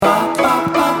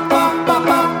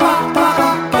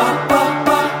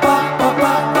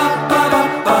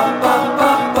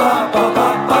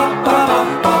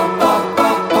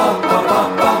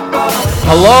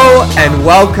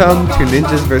welcome to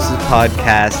Ninjas vs.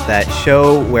 Podcast, that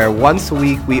show where once a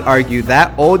week we argue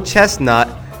that old chestnut,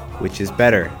 which is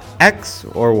better, X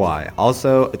or Y.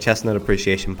 Also, a chestnut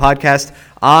appreciation podcast.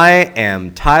 I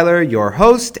am Tyler, your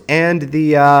host, and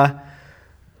the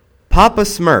Papa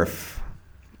Smurf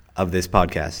of this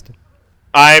podcast.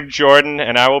 I'm Jordan,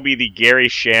 and I will be the Gary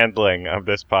Shandling of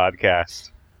this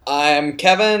podcast. I'm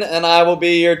Kevin, and I will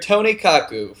be your Tony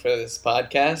Kaku for this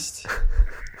podcast.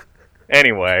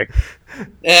 Anyway.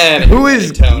 Who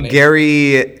is Tony?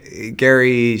 Gary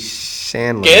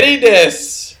Shandling? Gary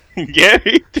Dis.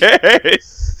 Gary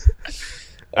Dis.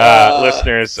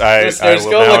 Listeners, I will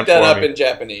go now look that up inform you. in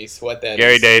Japanese. What that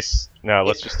Gary is. Dis. No,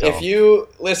 let's just tell If him.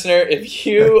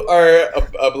 you are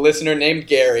a listener named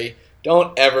Gary,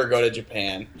 don't ever go to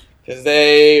Japan because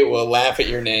they will laugh at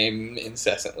your name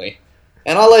incessantly,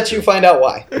 and I'll let you find out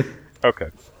why. Okay.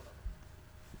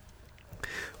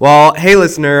 Well, hey,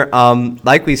 listener,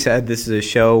 like we said, this is a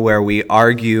show where we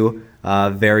argue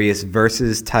various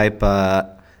versus type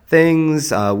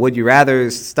things, would you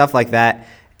rather, stuff like that.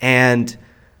 And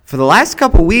for the last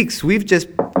couple weeks, we've just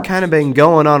kind of been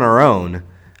going on our own,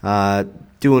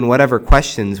 doing whatever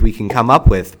questions we can come up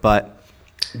with. But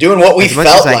Doing what we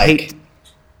felt like.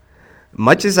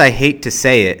 Much as I hate to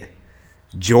say it,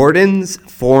 Jordan's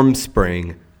form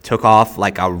spring took off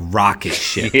like a rocket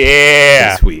ship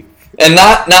this week. And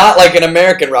not like an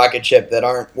American rocket ship that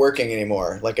aren't working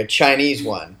anymore, like a Chinese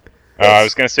one. I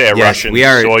was going to say a Russian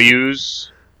Soyuz.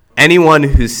 Anyone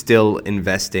who's still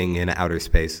investing in outer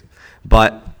space.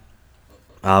 But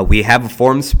we have a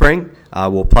form spring.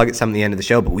 We'll plug it some at the end of the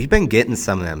show. But we've been getting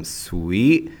some of them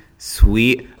sweet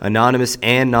anonymous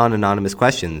and non-anonymous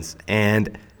questions.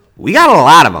 And we got a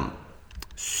lot of them.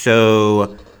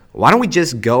 So why don't we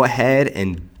just go ahead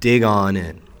and dig on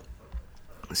in?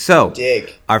 So,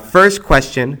 our first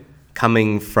question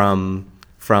coming from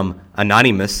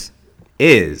Anonymous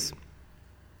is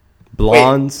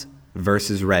blondes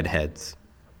versus redheads.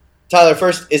 Tyler,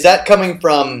 first, is that coming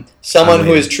from someone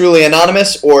who is truly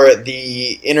anonymous or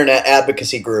the internet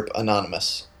advocacy group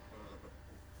Anonymous?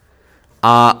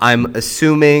 I'm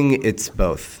assuming it's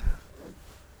both.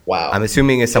 Wow. I'm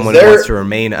assuming it's someone who wants to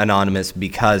remain anonymous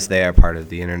because they are part of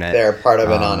the internet. They're part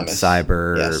of Anonymous.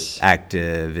 Cyber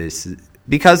activists.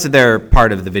 Because they're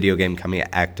part of the video game company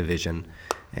Activision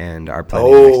and are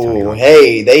playing next to Tony Hawk.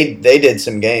 Hey, they did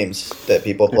some games that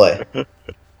people play.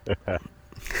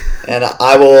 And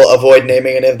I will avoid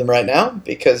naming any of them right now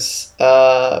because,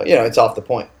 it's off the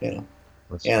point,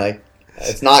 it's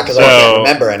not because I can't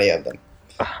remember any of them.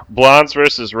 Blondes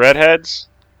versus redheads?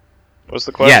 What's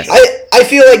the question? Yes. I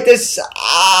feel like this,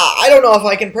 I don't know if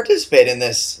I can participate in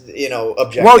this,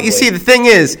 objectively. Well, you see, the thing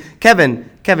is, Kevin,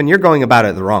 you're going about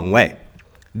it the wrong way.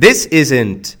 This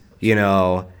isn't,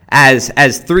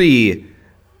 as three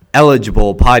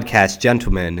eligible podcast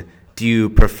gentlemen, do you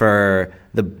prefer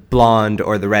the blonde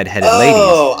or the redheaded ladies?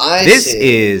 I this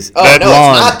see. is blonde it's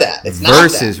not that. It's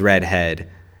versus not that. redhead.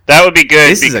 That would be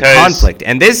good This is a conflict,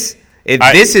 and this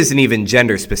isn't even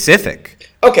gender specific.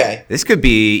 Okay. This could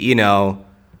be,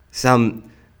 some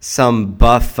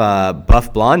buff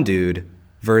blonde dude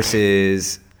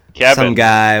versus Kevin. some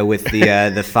guy with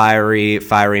the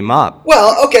fiery mop.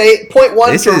 Well, okay, point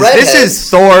one for redheads. This is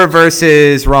Thor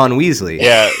versus Ron Weasley.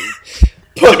 Yeah.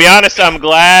 To be honest, I'm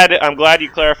glad you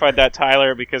clarified that,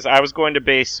 Tyler, because I was going to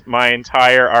base my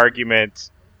entire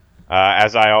argument,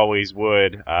 as I always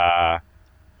would,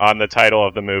 on the title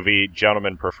of the movie,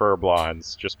 Gentlemen Prefer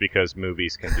Blondes, just because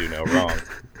movies can do no wrong.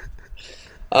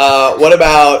 What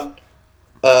about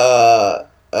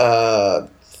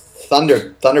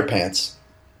Thunderpants?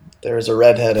 There's a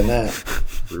redhead in that.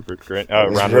 Rupert Grint.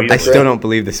 Ron Weasley. I still don't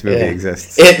believe this movie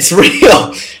exists. It's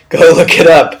real. Go look it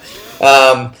up.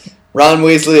 Ron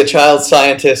Weasley, a child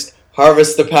scientist,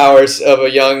 harvests the powers of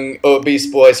a young obese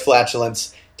boy's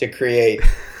flatulence to create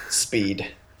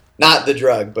speed. Not the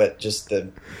drug, but just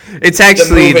the... It's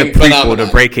actually the prequel phenomenon.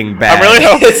 to Breaking Bad. I'm really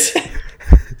hoping...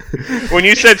 When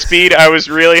you said speed, I was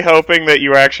really hoping that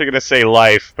you were actually going to say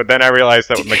life, but then I realized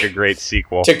that would make a great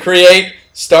sequel. To create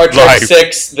Star Trek Life.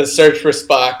 6, The Search for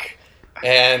Spock,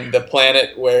 and the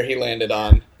planet where he landed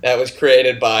on. That was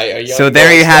created by a young... So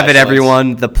there you have it, specialist.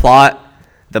 everyone. The plot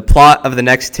of the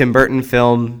next Tim Burton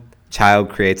film, child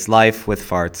creates life with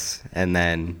farts, and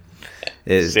then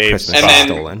is Christmas And then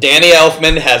stolen. Danny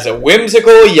Elfman has a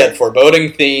whimsical yet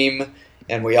foreboding theme,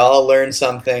 and we all learn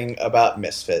something about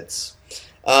misfits.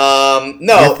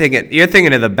 No. You're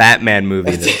thinking of the Batman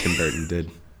movie that Tim Burton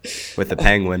did with the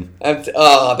Penguin.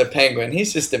 The Penguin.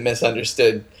 He's just a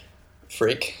misunderstood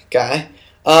freak guy.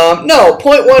 No,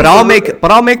 point one.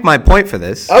 But I'll make my point for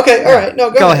this. Okay, all right.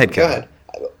 No, go ahead, Go Kevin.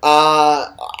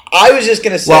 ahead. I was just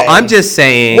gonna say. Well, I'm just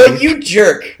saying. Well, you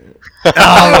jerk. Oh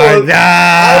my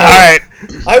god! All right.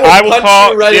 I will call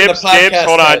punch you right in the dibs. podcast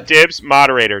Hold on, head. dibs.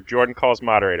 Moderator. Jordan calls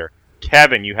moderator.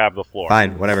 Kevin, you have the floor.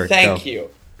 Fine, whatever. Thank you.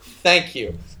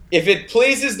 If it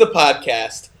pleases the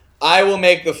podcast, I will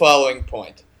make the following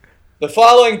point. The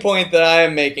following point that I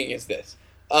am making is this.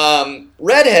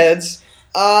 Redheads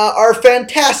are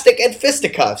fantastic at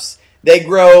fisticuffs. They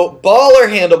grow baller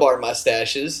handlebar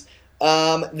mustaches.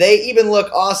 They even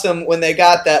look awesome when they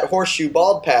got that horseshoe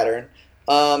bald pattern.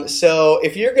 So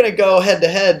if you're going to go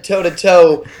head-to-head,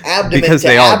 toe-to-toe, abdomen Because to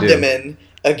they all do. abdomen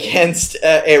against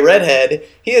a redhead,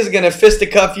 he is going to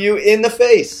fisticuff you in the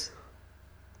face.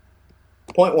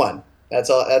 Point one. That's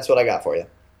all. That's what I got for you.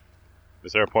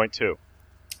 Is there a point two?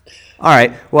 All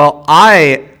right. Well,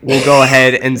 I will go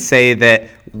ahead and say that,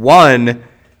 one,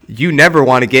 you never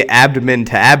want to get abdomen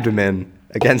to abdomen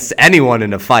against anyone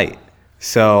in a fight.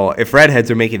 So if redheads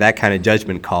are making that kind of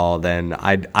judgment call, then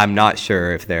I'm not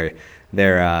sure if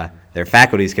their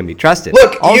faculties can be trusted.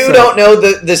 Look, Also, you don't know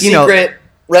the you know- secret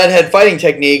redhead fighting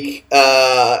technique,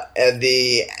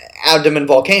 the abdomen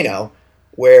volcano,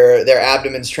 where their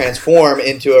abdomens transform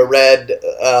into a red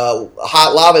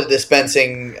hot lava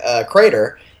dispensing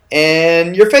crater,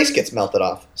 and your face gets melted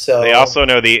off. So They also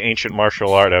know the ancient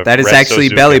martial art of that is Red actually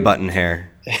Sozuka. belly button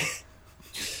hair.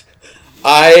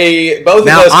 both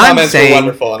Now, of those I'm comments saying- were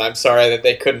wonderful, and I'm sorry that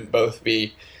they couldn't both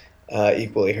be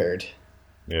equally heard.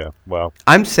 Yeah, well,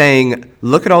 I'm saying,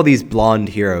 look at all these blonde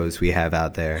heroes we have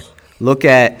out there. Look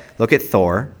at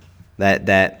Thor,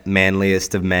 that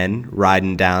manliest of men,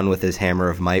 riding down with his hammer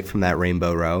of might from that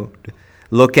rainbow road.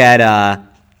 Look at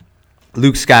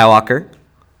Luke Skywalker,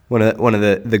 one of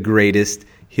the greatest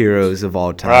heroes of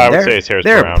all time. I would say his hair's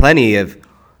there brown. are plenty of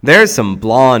there's some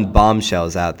blonde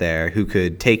bombshells out there who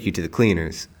could take you to the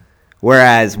cleaners.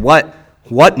 Whereas what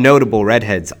notable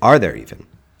redheads are there even?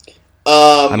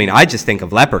 I mean, I just think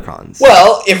of leprechauns.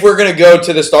 Well, if we're going to go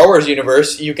to the Star Wars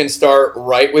universe, you can start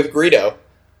right with Greedo.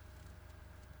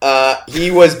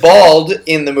 He was bald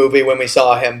in the movie when we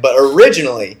saw him, but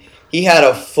originally he had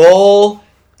a full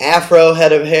afro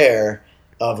head of hair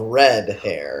of red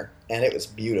hair, and it was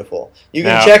beautiful. You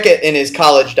can Now- check it in his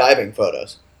college diving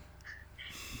photos.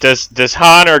 does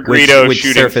Han or Greedo which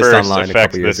shooting surfaced first online a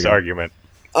affect couple years this ago. argument?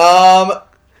 No.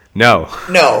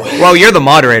 No. Well, you're the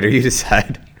moderator. You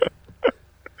decide.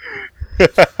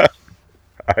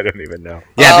 I don't even know.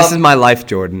 Yeah, this is my life,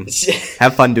 Jordan.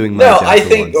 Have fun doing my No, job I for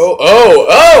think. once.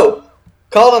 Oh!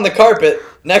 Call on the carpet.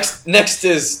 Next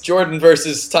is Jordan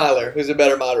versus Tyler, who's a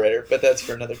better moderator, but that's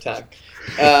for another time.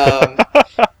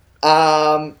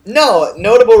 No,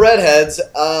 notable redheads.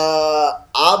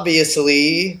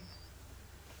 Obviously,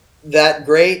 that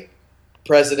great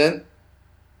president,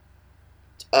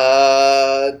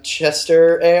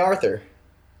 Chester A. Arthur,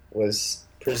 was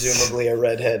presumably a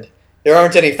redhead. There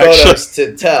aren't any photos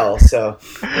to tell, so.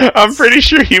 I'm pretty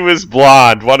sure he was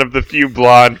blonde. One of the few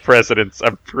blonde presidents.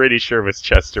 I'm pretty sure was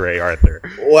Chester A. Arthur.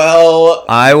 Well,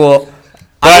 I will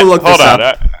But look hold this on,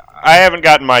 up. I haven't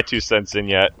gotten my 2 cents in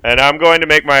yet, and I'm going to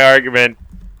make my argument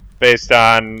based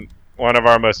on one of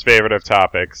our most favorite of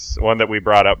topics, one that we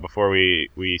brought up before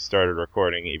we started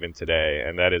recording even today,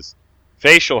 and that is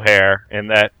facial hair,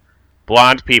 and that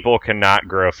blonde people cannot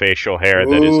grow facial hair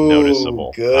that is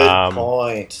noticeable. Good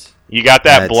point. You got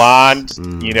that That's- blonde,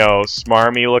 mm.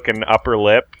 smarmy looking upper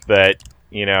lip that,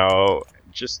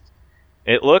 just,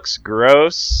 it looks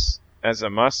gross as a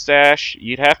mustache.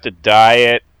 You'd have to dye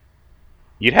it.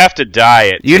 You'd have to dye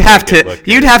it. You'd have make it look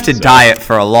to good, dye it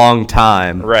for a long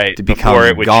time, Right, to before become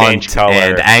it would change gaunt color.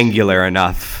 and angular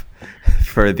enough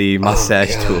for the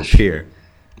mustache to gosh. appear.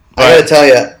 I gotta tell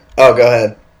you. Oh, go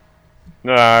ahead.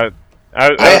 That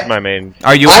was my main.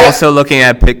 Are you I- also looking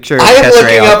at a picture of I am Chester A.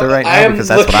 looking up. Arthur right I now? am Because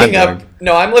that's what I'm looking up. doing.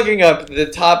 No, I'm looking up the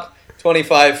top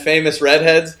 25 famous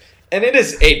redheads, and it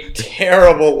is a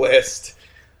terrible list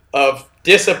of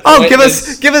disappointments.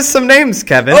 Oh, give us some names,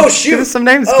 Kevin. Oh shoot! Give us some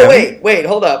names, Oh Kevin. wait,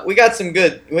 hold up. We got some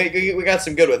good. We got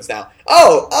some good ones now.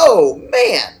 Oh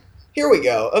man, here we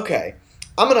go. Okay,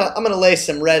 I'm gonna lay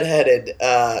some redheaded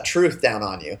truth down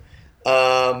on you.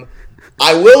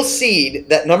 I will cede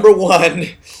that number 1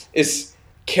 is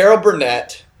Carol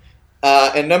Burnett,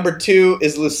 and number 2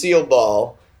 is Lucille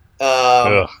Ball.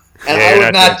 Ugh. And Yeah, I you're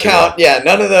would not not doing too count. Yeah,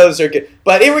 none of those are good.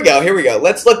 But here we go.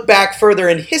 Let's look back further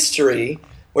in history,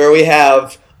 where we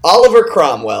have Oliver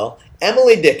Cromwell,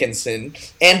 Emily Dickinson,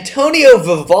 Antonio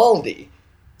Vivaldi,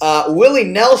 Willie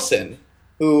Nelson,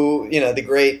 who, the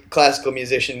great classical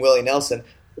musician Willie Nelson.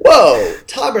 Whoa,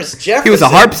 Thomas Jefferson. He was a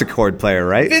harpsichord player,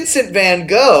 right? Vincent van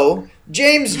Gogh,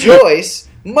 James Joyce,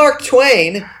 Mark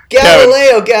Twain,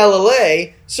 Galileo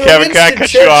Galilei, Sir Kevin, Winston can I cut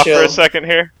Churchill, you off for a second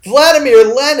here?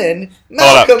 Vladimir Lenin,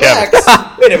 Malcolm Kevin. X.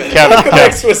 Wait a minute, Kevin, Malcolm Kevin.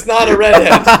 X was not a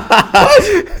redhead.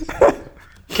 What?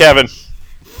 Kevin,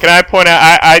 can I point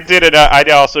out? I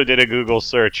also did a Google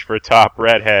search for top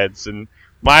redheads, and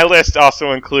my list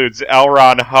also includes L.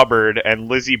 Ron Hubbard and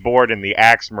Lizzie Borden, the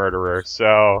axe murderer.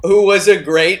 So, Who was a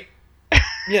great,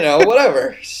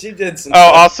 whatever. She did some.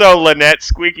 also Lynette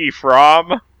Squeaky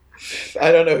Fromm,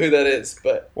 I don't know who that is,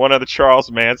 but one of the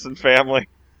Charles Manson family.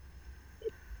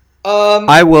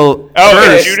 I will. Oh, and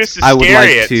first, Judas I would like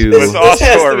Iscariot to. was This also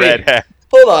has a to be- redhead.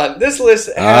 hold on. This list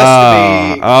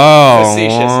has to be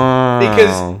facetious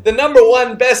because the number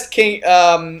one best king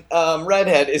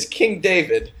redhead is King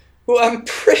David, who I'm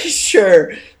pretty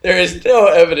sure there is no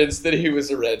evidence that he was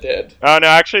a redhead. Oh no,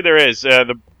 actually there is.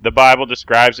 The Bible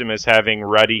describes him as having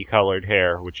ruddy colored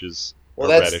hair, which is Well,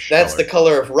 a that's reddish the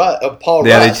color. color of Paul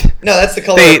Yeah, Rudd. they- No, that's the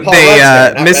color They of Paul Rudd's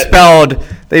hair, not misspelled.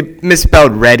 They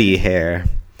misspelled ready hair.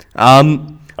 Well,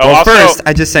 also, first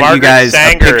I just sent Margaret you guys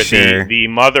Sanger, a picture. the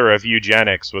mother of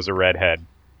eugenics, was a redhead.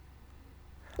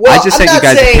 Well, I just I'm sent you not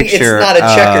guys a saying picture it's not a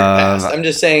checkered of- past. I'm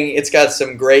just saying it's got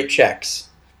some great checks.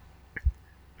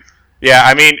 Yeah,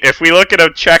 I mean, if we look at a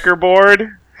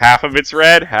checkerboard, half of it's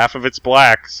red, half of it's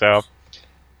black. So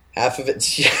Half of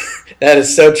it's that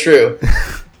is so true.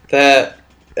 that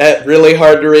really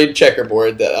hard to read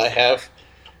checkerboard that I have.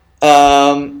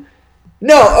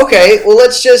 No, okay. Well,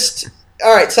 let's just.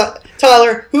 All right, so,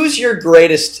 Tyler, who's your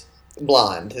greatest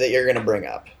blonde that you're going to bring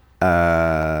up?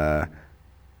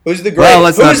 Who's the greatest? Well,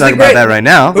 let's not talk about that right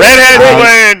now.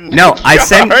 redhead win. No, I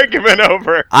sent. argument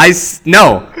over. I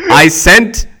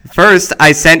sent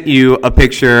you a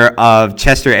picture of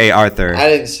Chester A. Arthur. I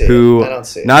didn't see who it. I don't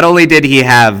see it. Not only did he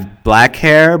have black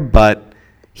hair, but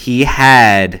he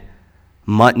had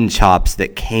mutton chops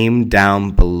that came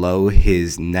down below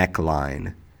his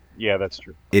neckline. Yeah, that's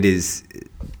true. It is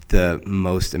the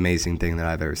most amazing thing that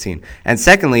I've ever seen. And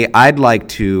secondly, I'd like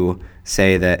to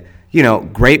say that,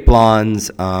 great blondes,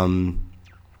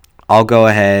 I'll go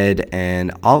ahead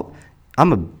and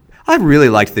I really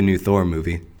liked the new Thor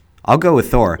movie. I'll go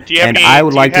with Thor. And I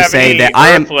would like to say that I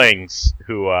am Earthlings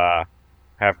who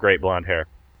have great blonde hair.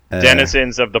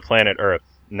 Denizens of the planet Earth,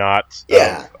 not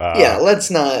let's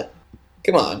not.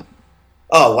 Come on.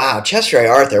 Oh wow, Chester A.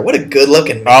 Arthur, what a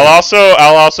good-looking man.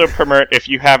 I'll also permit if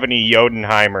you have any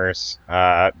Jotunheimers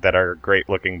that are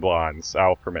great-looking blondes,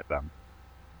 I'll permit them.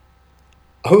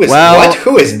 Who is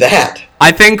that?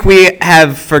 I think we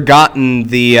have forgotten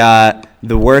the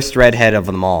worst redhead of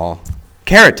them all,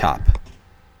 Carrot Top.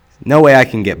 No way I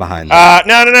can get behind that.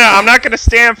 No, I'm not going to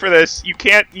stand for this. You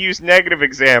can't use negative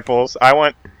examples.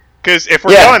 Because if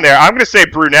we're going there, I'm going to say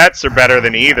brunettes are better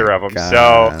than either of them.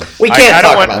 God. So We can't I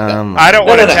don't talk want, about that. I don't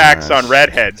want no. attacks on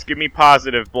redheads. Give me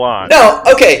positive blonde. No,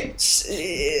 okay.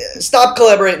 Stop,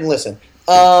 collaborate, and listen.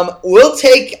 I'll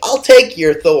take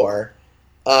your Thor,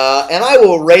 and I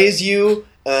will raise you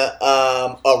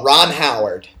a Ron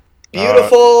Howard.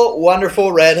 Beautiful,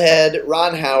 wonderful redhead,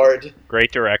 Ron Howard.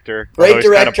 Great director. Great Although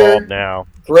he's kind of director. bald now.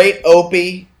 Great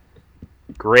Opie.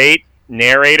 Great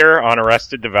narrator on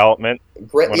Arrested Development.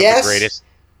 Great, One of yes. the greatest.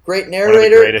 Great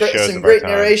narrator. greatest shows Some of our great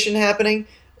time. narration happening.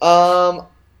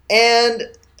 And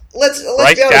let's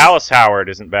Bryce be honest. Dallas Howard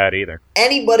isn't bad either.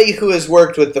 Anybody who has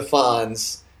worked with the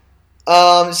Fonz.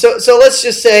 So let's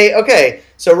just say, okay,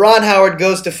 so Ron Howard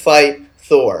goes to fight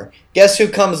Thor. Guess who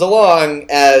comes along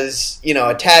as,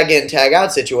 a tag-in,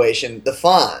 tag-out situation? The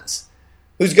Fonz.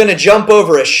 Who's going to jump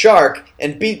over a shark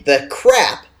and beat the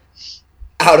crap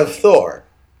out of Thor.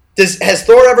 Has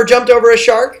Thor ever jumped over a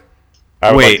shark?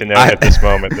 I would Wait, like to note at this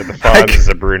moment that the Fonz is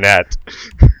a brunette.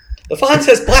 The Fonz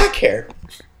has black hair.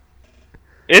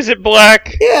 Is it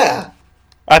black? Yeah.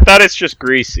 I thought it's just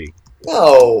greasy.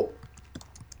 No.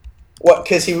 What,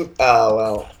 because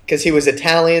he was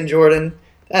Italian, Jordan?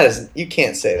 You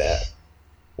can't say that.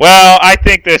 Well, I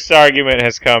think this argument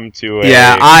has come to a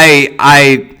Yeah,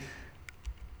 I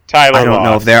Tyler don't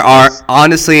know if lost. there are.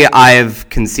 Honestly, I've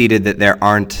conceded that there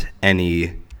aren't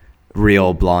any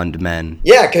real blonde men.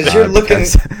 Yeah, because you're looking.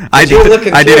 Because I you're did.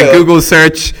 looking I did a through. Google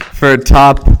search for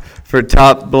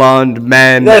top blonde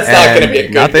men. That's not and gonna be a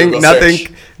good nothing. Google nothing.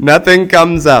 search. Nothing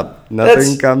comes up.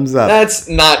 Nothing comes up. That's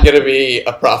not going to be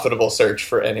a profitable search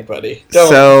for anybody. Don't.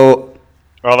 So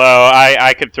Although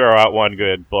I could throw out one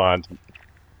good blonde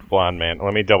man.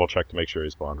 Let me double check to make sure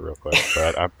he's blonde real quick.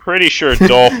 But I'm pretty sure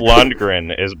Dolph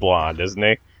Lundgren is blonde, isn't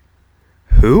he?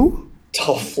 who?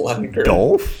 Dolph Lundgren.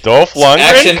 Dolph? Dolph Lundgren?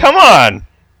 Action- Come on!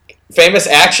 Famous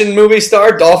action movie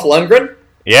star Dolph Lundgren?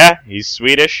 Yeah, he's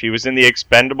Swedish. He was in the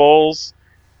Expendables.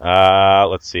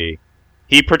 Let's see.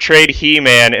 He portrayed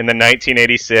He-Man in the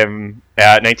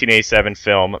 1987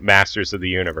 film Masters of the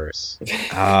Universe.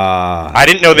 I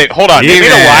didn't know that. Hold on, they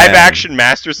made a live-action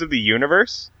Masters of the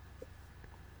Universe?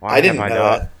 I didn't know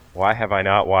that. Why have I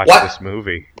not watched this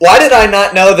movie? Why did I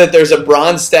not know that there's a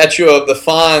bronze statue of the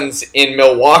Fonz in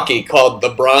Milwaukee called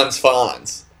the Bronze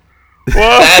Fonz?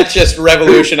 That just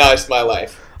revolutionized my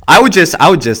life. I would just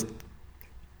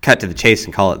cut to the chase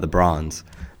and call it the Bronze.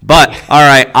 But all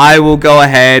right, I will go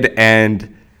ahead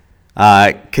and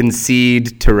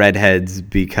concede to redheads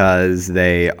because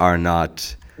they are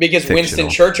not. Because fictional. Winston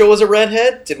Churchill was a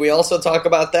redhead. Did we also talk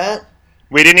about that?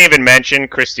 We didn't even mention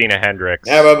Christina Hendricks.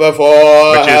 Never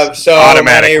before have so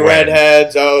many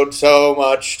redheads owed so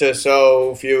much to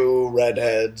so few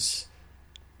redheads.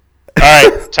 All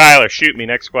right, Tyler, shoot me.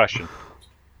 Next question.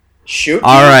 Shoot me?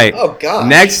 All right. Oh, God.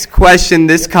 Next question.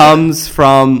 This comes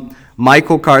from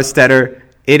Michael Carstetter.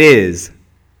 It is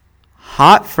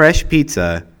hot, fresh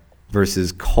pizza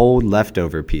versus cold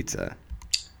leftover pizza.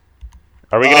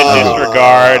 Are we going to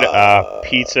disregard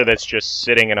pizza that's just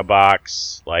sitting in a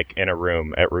box, like in a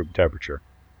room at room temperature?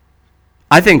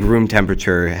 I think room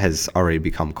temperature has already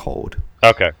become cold.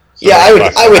 Okay. So yeah, I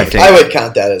would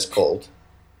count that as cold.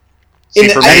 See,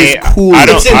 for me, cool. I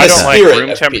don't like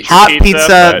room temperature hot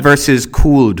pizza versus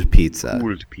cooled pizza.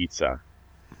 Cooled pizza.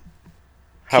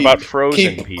 How about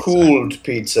frozen pizza? Cooled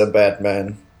pizza,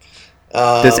 Batman.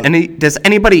 Does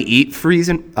anybody eat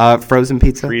frozen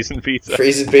pizza? Freezing pizza.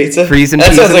 Freezing pizza.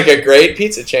 That sounds like a great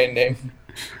pizza chain name.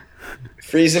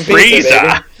 Freezing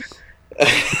pizza,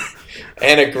 baby.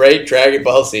 And a great Dragon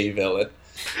Ball Z villain.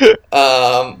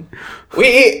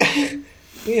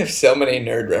 We have so many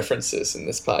nerd references in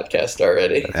this podcast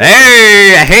already.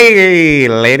 Hey,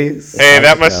 ladies. Hey,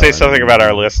 that must say something about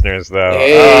our listeners, though.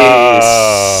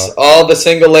 Hey, all the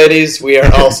single ladies, we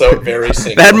are also very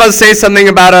single. That must say something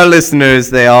about our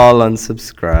listeners. They all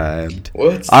unsubscribed.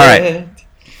 What's all that?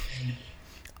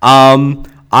 Right.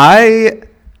 I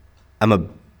am a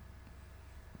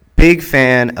big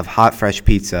fan of hot, fresh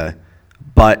pizza,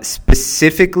 but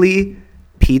specifically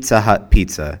Pizza Hut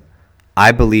pizza.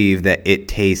 I believe that it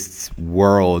tastes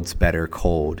worlds better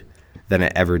cold than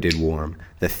it ever did warm.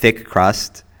 The thick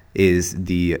crust is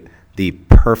the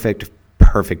perfect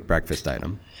breakfast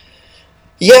item.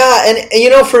 Yeah,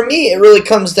 and for me, it really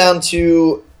comes down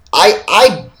to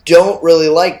I don't really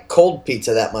like cold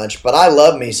pizza that much, but I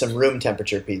love me some room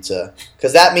temperature pizza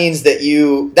because that means that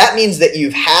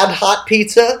you've had hot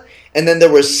pizza and then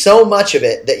there was so much of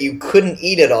it that you couldn't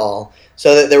eat it all.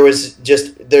 So that there's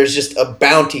just a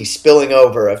bounty spilling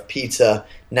over of pizza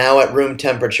now at room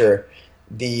temperature,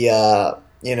 the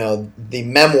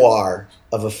memoir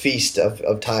of a feast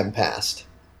of time past.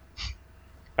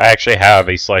 I actually have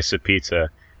a slice of pizza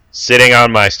sitting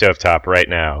on my stovetop right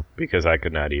now because I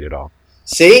could not eat it all.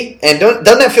 See, and doesn't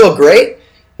that feel great?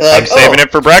 I'm saving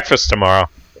it for breakfast tomorrow.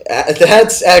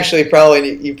 That's actually you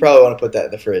probably want to put that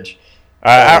in the fridge.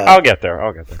 I'll get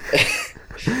there.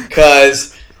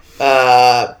 Because.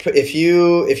 If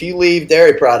you leave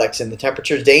dairy products in the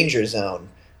temperature danger zone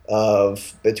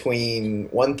of between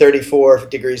 134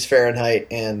 degrees Fahrenheit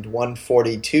and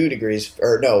 142 degrees,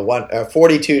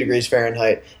 42 degrees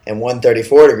Fahrenheit and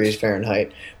 134 degrees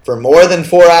Fahrenheit for more than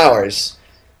 4 hours,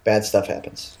 bad stuff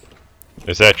happens.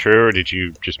 Is that true, or did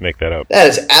you just make that up? That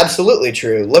is absolutely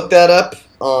true. Look that up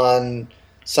on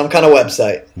some kind of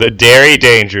website. The dairy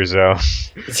danger zone.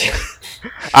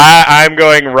 I'm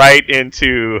going right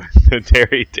into the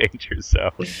dairy danger zone.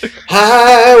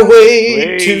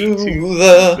 Highway to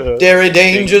the dairy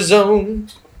danger zone.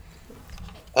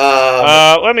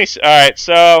 Let me. All right,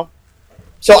 so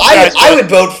I would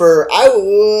vote for. I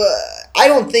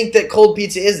don't think that cold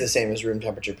pizza is the same as room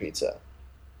temperature pizza.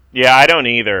 Yeah, I don't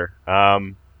either.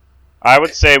 I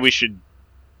would say we should.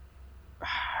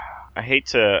 I hate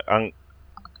to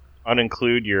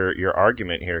uninclude your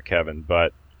argument here, Kevin,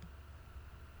 but.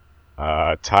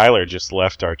 Tyler just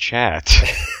left our chat.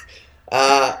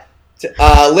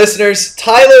 Listeners,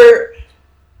 Tyler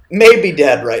may be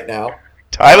dead right now.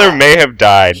 Tyler may have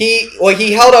died.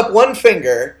 He held up one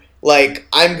finger like,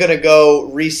 I'm going to go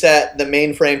reset the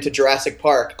mainframe to Jurassic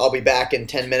Park. I'll be back in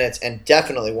 10 minutes and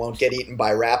definitely won't get eaten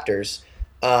by raptors.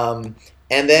 And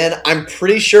then I'm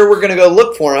pretty sure we're going to go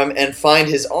look for him and find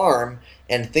his arm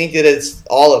and think that it's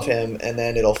all of him, and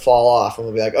then it'll fall off. And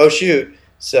we'll be like, oh, shoot.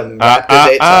 Some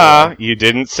you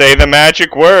didn't say the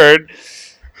magic word.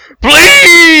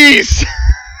 Please!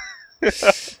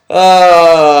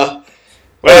 Well,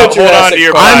 hold on to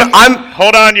your butts.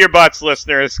 Hold on to your butts,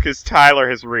 listeners, because Tyler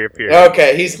has reappeared.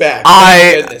 Okay, he's back.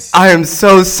 I am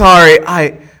so sorry.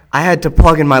 I had to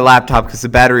plug in my laptop because the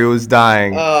battery was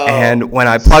dying, Oh. and when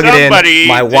I plug it in, Somebody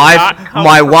my did not come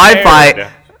prepared.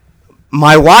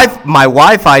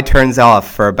 Wi-Fi turns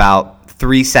off for about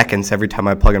 3 seconds every time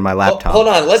I plug in my laptop. Hold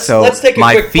on, let's take a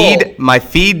my quick feed, poll. My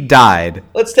feed died.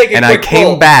 Let's take a and quick I came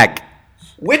poll. back.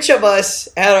 Which of us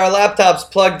had our laptops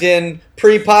plugged in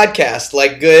pre-podcast,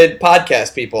 like good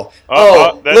podcast people?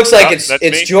 Looks like it's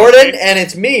me. Jordan and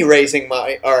it's me raising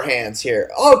our hands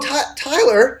here. Oh,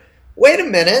 Tyler, wait a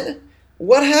minute.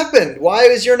 What happened? Why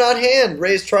was your not hand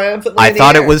raised triumphantly? I in the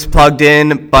thought air? it was plugged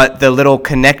in, but the little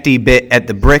connecty bit at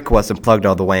the brick wasn't plugged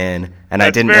all the way in, and I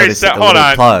That's didn't very notice sim- the hold little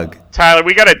on. plug. Tyler,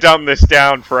 we got to dumb this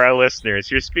down for our listeners.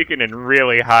 You're speaking in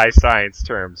really high science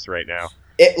terms right now.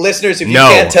 Listeners, if you No,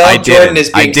 can't tell, I Jordan didn't. is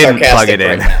being I didn't sarcastic plug it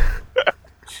in. right now.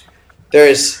 There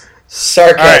is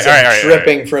sarcasm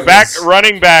dripping from his...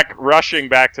 Rushing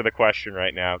back to the question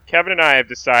right now. Kevin and I have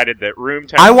decided that room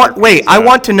temperature I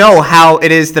want to know how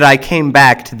it is that I came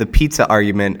back to the pizza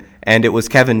argument, and it was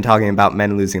Kevin talking about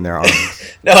men losing their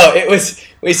arms. No, it was...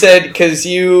 We said because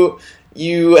you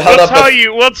held We'll up...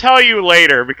 We'll tell you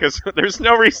later because there's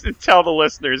no reason to tell the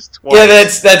listeners twice. Yeah,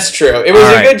 that's true. It was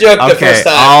All a right. good joke the Okay, first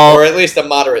time, or at least a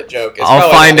moderate joke. It's I'll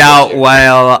probably find not a out good joke.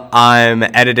 while I'm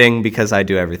editing because I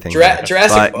do everything.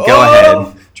 Jurassic. But go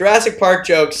ahead. Jurassic Park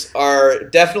jokes are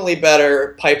definitely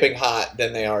better piping hot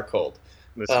than they are cold.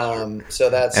 This is true. So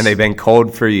that's And they've been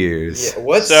cold for years.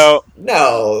 Yeah,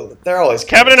 no, they're always cold.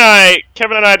 Kevin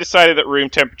and I decided that room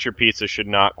temperature pizza should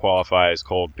not qualify as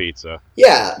cold pizza.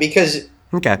 Yeah, because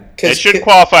Okay. It shouldn't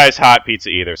qualify as hot pizza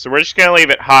either. So we're just gonna leave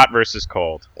it hot versus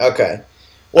cold. Okay.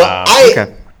 Well,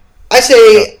 Okay. I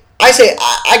say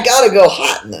I gotta go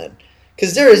hot then,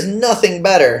 because there is nothing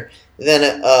better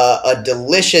than a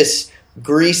delicious,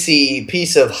 greasy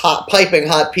piece of piping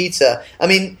hot pizza. I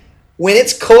mean, when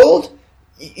it's cold,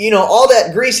 all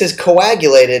that grease is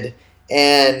coagulated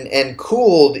and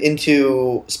cooled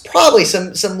into probably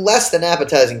some less than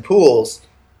appetizing pools.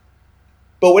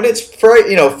 But when it's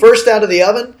first out of the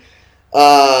oven,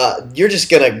 you're just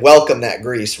gonna welcome that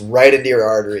grease right into your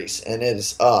arteries, and it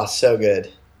is so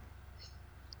good.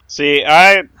 See,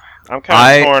 I'm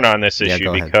kind of torn on this Yeah, issue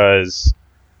go ahead. because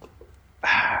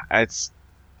I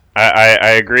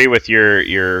agree with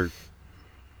your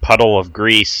puddle of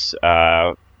grease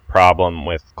problem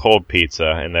with cold pizza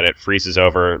and that it freezes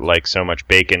over like so much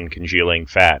bacon congealing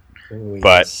fat. Ooh,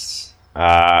 But yes.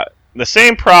 the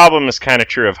same problem is kind of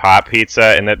true of hot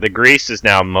pizza in that the grease is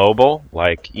now mobile.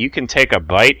 Like you can take a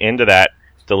bite into that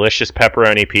delicious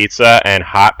pepperoni pizza and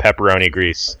hot pepperoni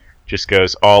grease just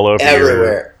goes all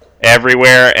over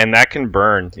everywhere, and that can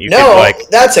burn.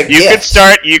 That's a gift.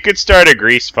 You could start a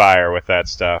grease fire with that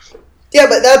stuff. Yeah,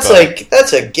 but that's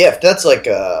a gift. That's like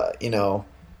a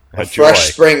A fresh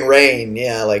joy. spring rain.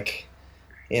 Yeah, like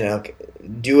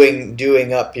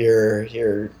doing up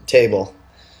your table.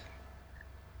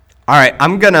 All right,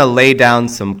 I'm going to lay down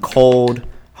some cold,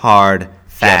 hard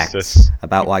facts Justice.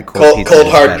 about why cold pizza Cold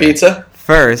is hard better. pizza.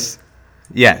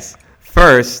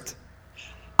 First,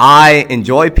 I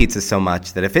enjoy pizza so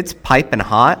much that if it's piping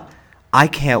hot, I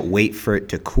can't wait for it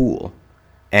to cool.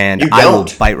 And You I will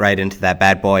don't. bite right into that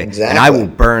bad boy. Exactly. And I will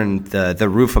burn the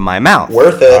roof of my mouth.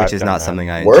 Worth it. Which is not something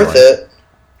I enjoy. Worth it.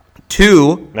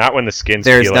 2, Not when the skin's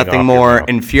there's peeling off nothing your more mouth.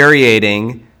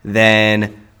 infuriating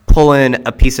than pulling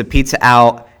a piece of pizza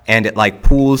out and it like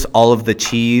pulls all of the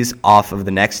cheese off of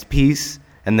the next piece,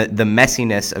 and the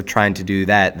messiness of trying to do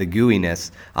that, the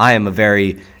gooiness. I am a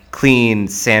very clean,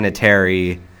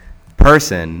 sanitary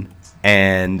person,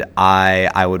 and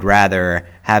I would rather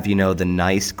have the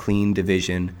nice, clean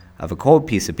division of a cold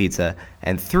piece of pizza.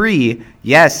 And 3,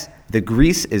 yes, the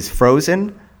grease is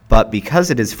frozen, but because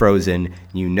it is frozen,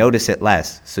 you notice it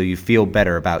less, so you feel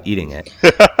better about eating it.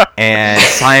 And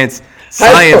science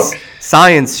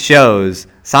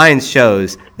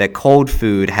shows that cold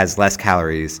food has less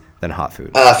calories than hot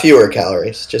food. Fewer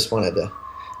calories. Just wanted to.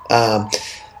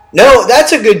 No,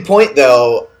 that's a good point,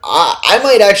 though. I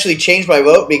might actually change my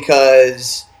vote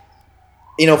because,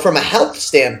 from a health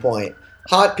standpoint,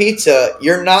 hot pizza,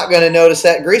 you're not going to notice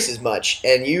that grease as much,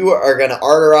 and you are going to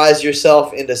arterize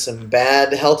yourself into some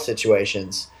bad health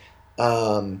situations.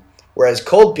 Whereas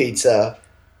cold pizza,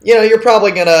 you're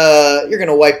probably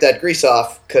gonna wipe that grease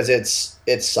off because it's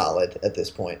solid at this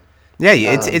point. Yeah,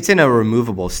 it's in a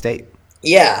removable state.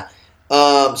 Yeah.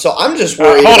 So I'm just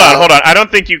worried. Hold on. I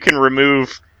don't think you can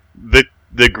remove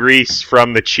the grease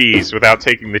from the cheese without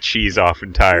taking the cheese off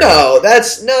entirely. No,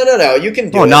 no. You can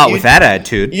do it. Well, not with that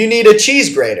attitude. You need a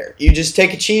cheese grater. You just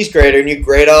take a cheese grater and you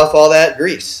grate off all that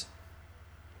grease.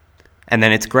 And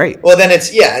then it's great. Well, then it's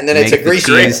a grease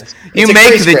grater. You It's a make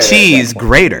grease the grater at cheese that point.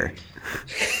 greater.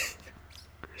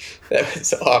 That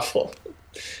was awful.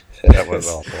 That was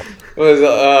awful. It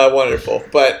was wonderful.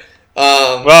 But,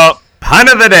 Well, Pun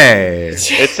of the day.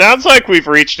 it sounds like we've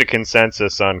reached a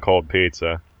consensus on cold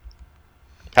pizza.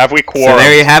 Have we So quorumed?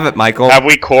 there you have it, Michael. Have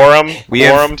we have-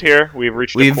 quorumed here? We've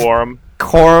reached a we've- quorum.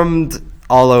 Quorumed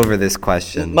all over this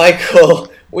question. Michael,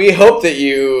 we hope that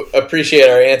you appreciate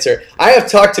our answer. I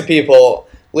have talked to people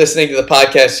listening to the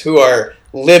podcast who are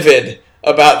livid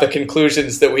about the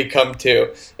conclusions that we come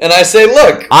to. And I say,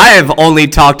 look, I have only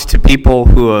talked to people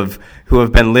who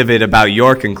have been livid about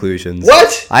your conclusions.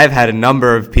 what? I have had a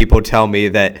number of people tell me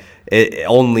that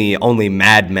only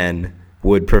madmen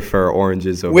would prefer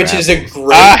oranges over Which is a apples.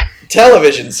 great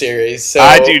television series. So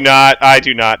I do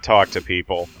not talk to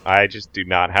people. I just do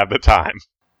not have the time.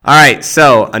 All right,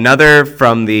 so another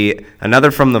from the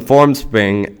Forum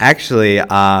Spring, actually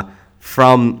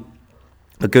from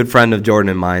a good friend of Jordan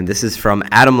and mine. This is from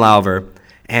Adam Lauver,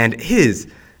 and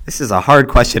this is a hard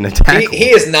question to tackle.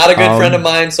 He is not a good friend of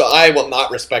mine, so I will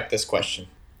not respect this question.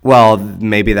 Well,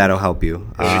 maybe that'll help you.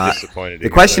 I'll be disappointed to The hear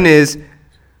question that. is,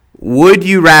 would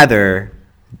you rather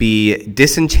be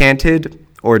disenchanted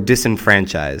or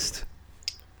disenfranchised?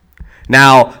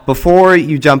 Now, before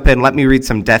you jump in, let me read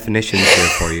some definitions here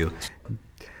for you.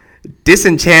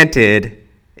 Disenchanted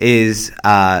is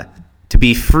to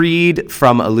be freed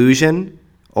from illusion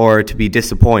or to be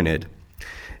disappointed.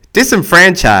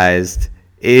 Disenfranchised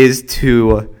is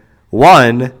to,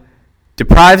 one,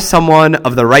 deprive someone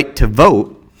of the right to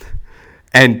vote,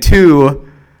 and two,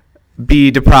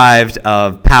 be deprived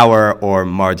of power or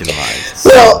marginalized.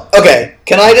 Well, okay.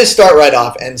 Can I just start right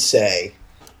off and say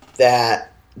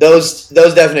that those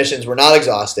definitions were not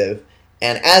exhaustive,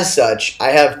 and as such, I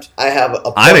have a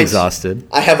point. I'm exhausted.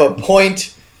 I have a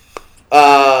point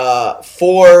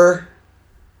for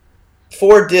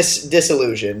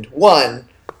disillusioned. One,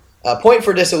 a point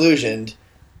for disillusioned.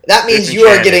 That means you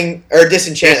are getting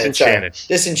disenchanted. Disenchanted. Sorry,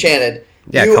 disenchanted.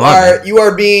 Yeah, you come on, are man. you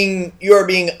are being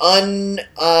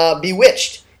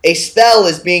bewitched. A spell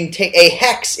is being a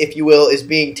hex, if you will, is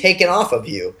being taken off of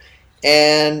you,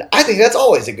 and I think that's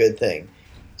always a good thing.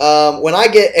 When I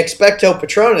get Expecto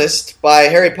Patronus by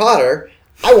Harry Potter,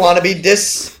 I want to be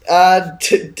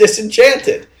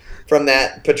disenchanted from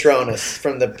that Patronus,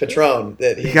 from the Patron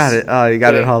that he's You got it. Oh, you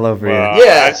got it all over Well, you.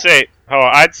 Yeah.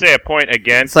 I'd say a point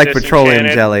against It's like petroleum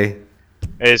Disenchanted jelly.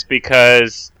 is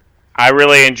because I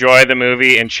really enjoy the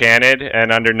movie Enchanted,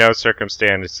 and under no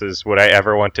circumstances would I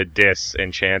ever want to diss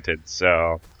Enchanted.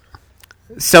 So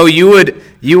So you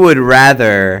would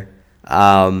rather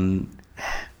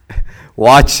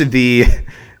watch the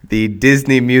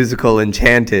Disney musical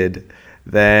Enchanted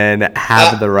than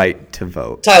have the right to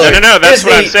vote. Tyler. no, that's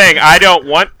what I'm Disney- saying. I don't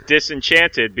want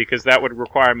Disenchanted because that would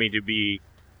require me to be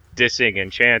dissing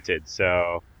Enchanted.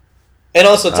 So And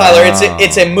also, Tyler,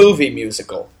 it's a movie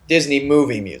musical, Disney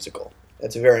movie musical.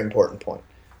 That's a very important point.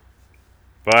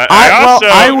 But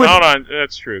I would- hold on.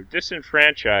 That's true.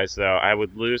 Disenfranchised, though, I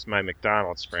would lose my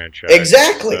McDonald's franchise.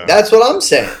 Exactly. so- That's what I'm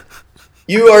saying.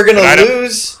 You are going But I to don't-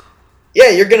 lose. Yeah,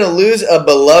 you're going to lose a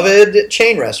beloved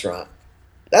chain restaurant.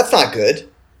 That's not good.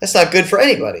 That's not good for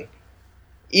anybody,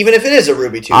 even if it is a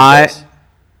Ruby Tuesdays.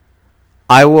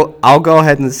 I'll go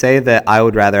ahead and say that I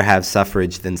would rather have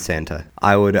suffrage than Santa.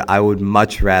 I would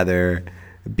much rather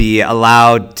be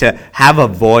allowed to have a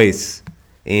voice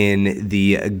in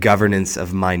the governance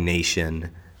of my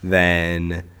nation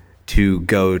than to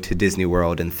go to Disney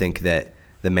World and think that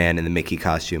the man in the Mickey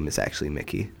costume is actually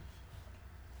Mickey.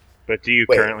 But do you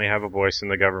Wait. currently have a voice in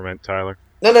the government, Tyler?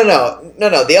 No.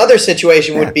 The other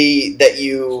situation would be that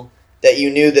you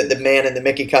knew that the man in the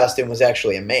Mickey costume was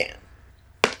actually a man,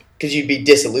 because you'd be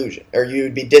disillusioned or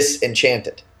you'd be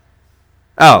disenchanted.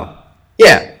 Oh,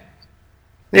 Yeah.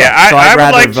 Yeah, so I I'd would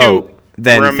rather like vote to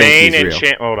than remain think he's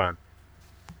real. Hold on.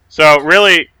 So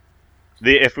really,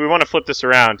 if we want to flip this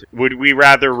around, would we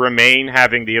rather remain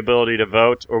having the ability to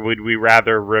vote, or would we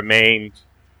rather remain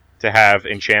to have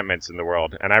enchantments in the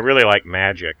world? And I really like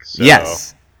magic. So,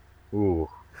 Yes, Ooh.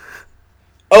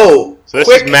 Oh, So this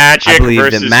quick is magic I believe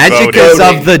versus that magic voting. is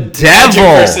Voting. of the magic devil.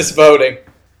 versus voting.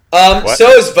 What? So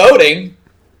is voting,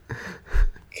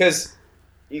 because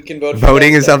you can vote. For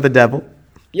Voting bad is stuff. of the devil.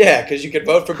 Yeah, because you can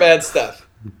vote for bad stuff.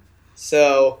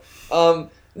 So,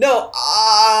 no,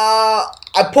 a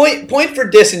point for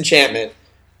disenchantment,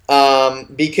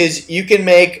 because you can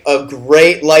make a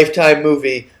great Lifetime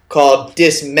movie called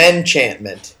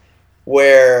Dismenchantment,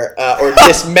 where or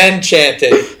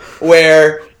Dismenchanted,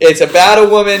 where it's about a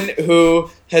woman who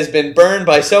has been burned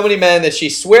by so many men that she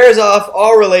swears off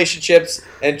all relationships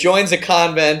and joins a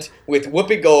convent with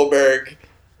Whoopi Goldberg.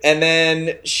 And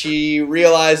then she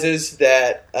realizes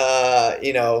that,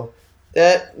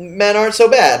 that men aren't so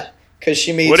bad. because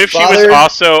she meets What if father. she was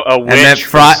also a witch And that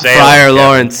from Salem? Friar Kevin?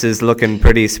 Lawrence is looking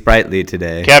pretty sprightly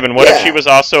today. Kevin, what if Yeah. she was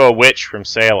also a witch from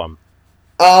Salem?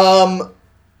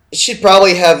 She'd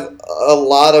probably have a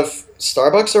lot of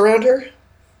Starbucks around her,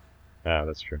 Oh,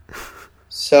 that's true.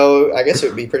 so I guess it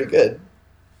would be pretty good.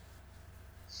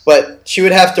 But she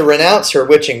would have to renounce her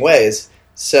witching ways,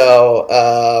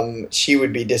 so she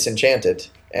would be disenchanted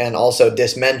and also And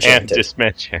dismenchanted.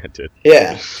 dismenchanted.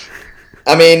 Yeah.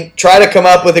 I mean, try to come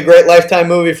up with a great Lifetime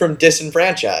movie from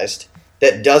Disenfranchised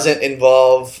that doesn't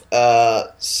involve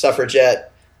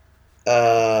suffragette.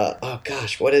 Oh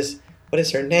gosh, what is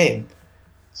her name?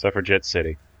 Suffragette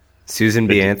City. Susan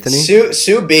B. Anthony?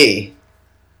 Sue B.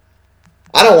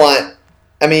 I don't want.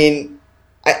 I mean,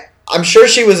 I'm sure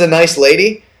she was a nice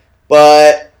lady,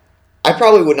 but I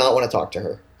probably would not want to talk to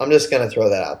her. I'm just gonna throw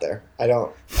that out there. I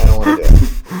don't want to do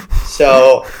it.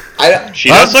 So She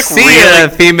does look see really.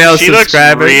 female She looks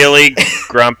subscribers. really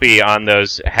grumpy on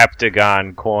those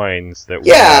heptagon coins that we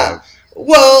Yeah. have.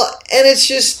 Well, and it's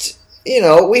just,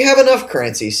 we have enough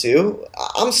currency, Sue.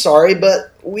 I'm sorry,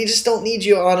 but we just don't need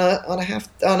you on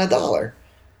a dollar.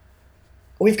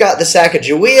 We've got the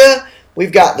Sacagawea.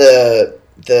 We've got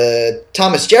the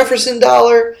Thomas Jefferson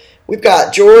dollar. We've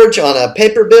got George on a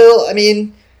paper bill. I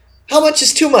mean, how much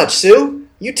is too much, Sue?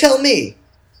 You tell me.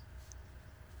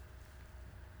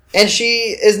 And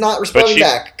she is not responding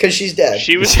back because she's dead.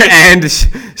 She was And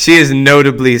she is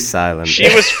notably silent.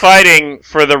 she was fighting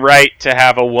for the right to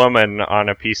have a woman on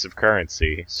a piece of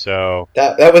currency. So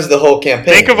That was the whole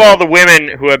campaign. think of all the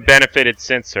women who have benefited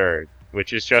since her,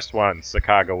 which is just one,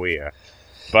 Sacagawea.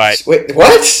 But Wait,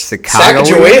 what?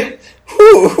 Sacagawea?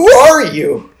 Who are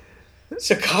you? there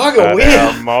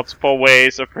Sacagawea? are multiple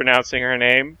ways of pronouncing her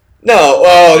name. No,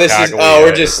 we're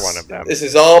Sacagawea just is one of them. This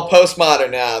is all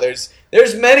postmodern now. There's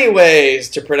many ways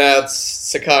to pronounce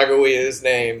Sacagawea's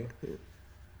name.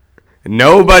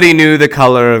 Nobody knew the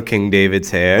color of King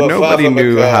David's hair. Well, Nobody Fafa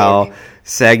knew McCog. how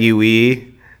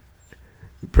Sagiwi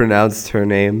pronounced her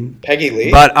name. Peggy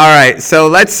Lee. But all right, so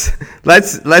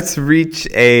let's reach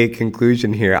a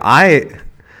conclusion here. I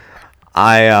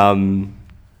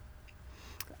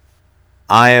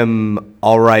am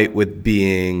all right with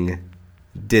being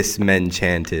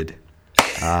dismenchanted,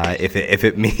 if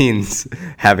it means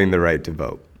having the right to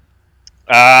vote.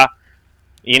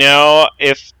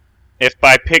 If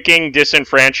by picking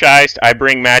disenfranchised I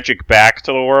bring magic back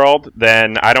to the world,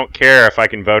 then I don't care if I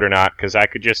can vote or not, because I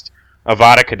could just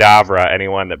Avada Kedavra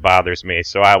anyone that bothers me.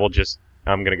 So I'm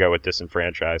going to go with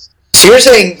disenfranchised. So you're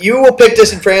saying you will pick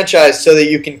disenfranchised so that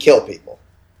you can kill people.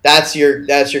 That's your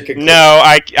conclusion. No,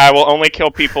 I will only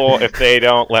kill people if they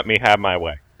don't let me have my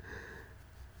way.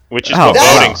 Which is what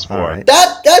that- voting's for. all right.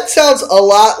 That sounds a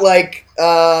lot like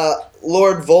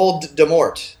Lord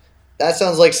Voldemort. That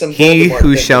sounds like some He Voldemort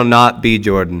who thing. shall not be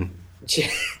Jordan.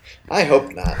 I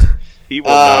hope not. He will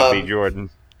not be Um, Jordan.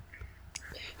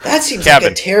 That seems Kevin.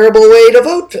 like a terrible way to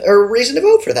vote, or reason to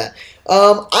vote for that.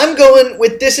 I'm going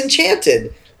with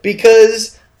Disenchanted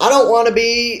because I don't want to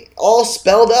be all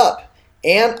spelled up,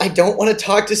 and I don't want to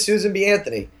talk to Susan B.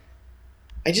 Anthony.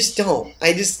 I just don't.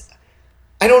 I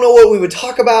don't know what we would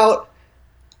talk about.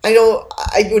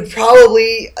 I would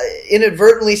probably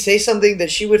inadvertently say something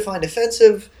that she would find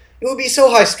offensive. It would be so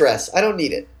high stress. I don't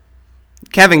need it.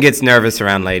 Kevin gets nervous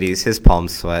around ladies. His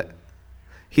palms sweat.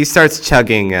 He starts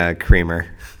chugging creamer.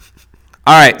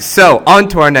 All right, so on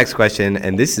to our next question,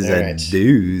 and this is All a right.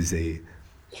 doozy.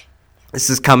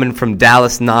 This is coming from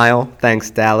Dallas Nile.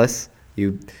 Thanks, Dallas.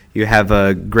 You have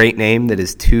a great name that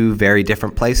is two very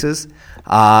different places.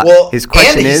 His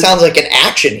question and he is... sounds like an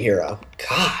action hero.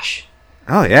 Gosh.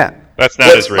 Oh, yeah. That's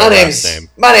not his real my last name.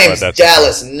 My but name's that's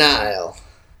Dallas Nile.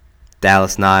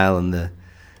 Dallas Nile and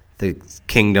the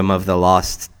kingdom of the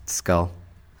lost skull.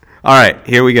 All right,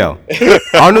 here we go.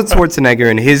 Arnold Schwarzenegger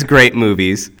in his great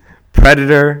movies,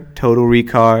 Predator, Total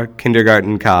Recall,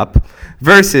 Kindergarten Cop,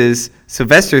 versus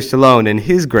Sylvester Stallone in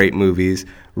his great movies,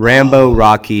 Rambo,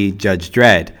 Rocky, Judge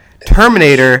Dredd.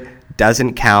 Terminator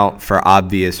doesn't count for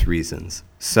obvious reasons.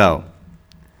 So,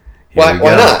 here Why we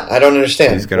go. not? I don't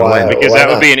understand. Who's gonna Why- win? Because why that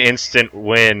would not? be an instant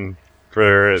win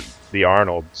for the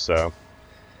Arnold. So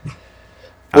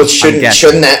Well, I'm shouldn't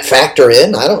guessing. that factor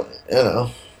in? I don't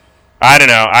know. I don't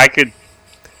know. I could,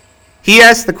 He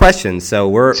asked the question, so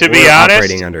we're to be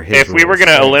operating honest, under his if we were rules.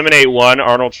 going to eliminate one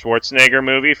Arnold Schwarzenegger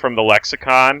movie from the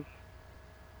lexicon,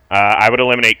 I would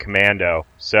eliminate Commando.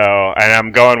 So, and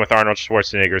I'm going with Arnold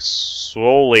Schwarzenegger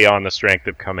solely on the strength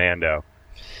of Commando,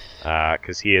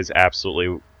 because he is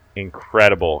absolutely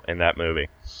incredible in that movie.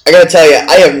 I gotta tell you,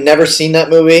 I have never seen that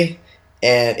movie,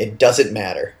 and it doesn't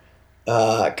matter.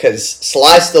 Because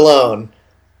Sly Stallone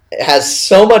has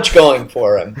so much going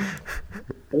for him.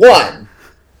 One,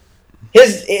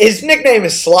 his nickname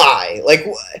is Sly. Like,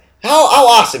 how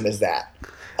awesome is that?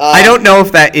 I don't know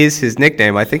if that is his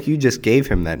nickname. I think you just gave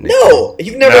him that nickname. No,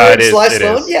 you've never heard Sly it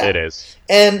Stallone? is, Yeah, it is.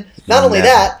 And not only Never.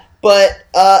 that, but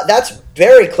that's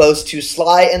very close to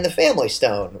Sly and the Family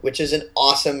Stone, which is an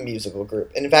awesome musical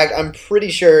group. And in fact, I'm pretty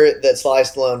sure that Sly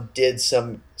Stallone did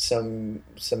some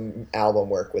album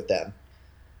work with them.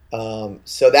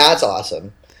 So that's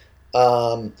awesome.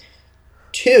 2,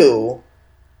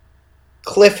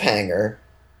 Cliffhanger.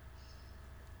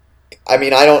 I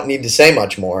mean, I don't need to say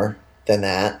much more than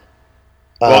that.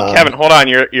 Well, Kevin, hold on.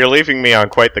 You're leaving me on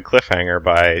quite the cliffhanger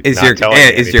by Is not your telling me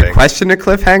is your anything. question a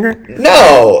cliffhanger?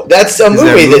 No, that's a Is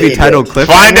there movie, a movie that titled he did.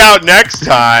 Cliffhanger? Find out next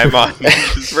time on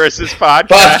Ninjas versus Podcast.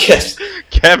 Podcast.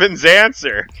 Kevin's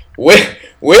answer. Will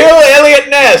Elliot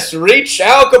Ness reach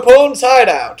Al Capone's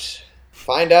hideout?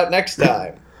 Find out next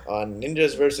time on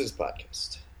Ninjas vs.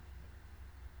 Podcast.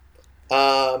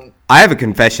 I have a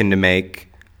confession to make.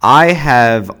 I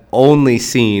have only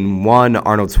seen one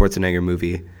Arnold Schwarzenegger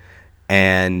movie,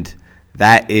 and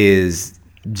that is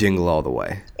Jingle All the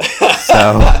Way.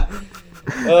 So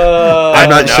I'm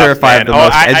not sure if I have the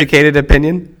most educated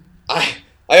opinion. I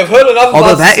have heard enough Although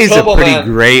about that is a Turbo pretty Man.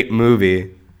 great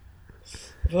movie.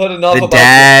 I've heard enough The about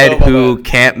dad Turbo who Man.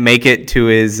 can't make it to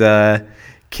his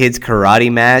kid's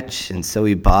karate match, and so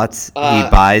he buys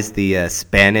the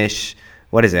Spanish,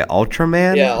 what is it,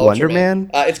 Ultraman? Yeah, Wonder Ultraman.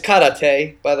 Man? It's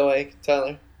karate, by the way,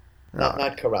 Tyler.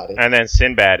 Not karate. And then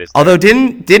Sinbad is. Although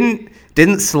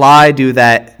didn't Sly do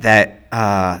that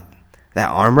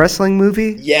arm wrestling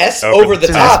movie? Yes, Over over the the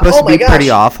Isn't that top. supposed Oh to my be gosh. pretty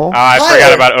awful? I Tyler,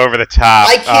 forgot about Over the Top.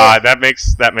 I can't- That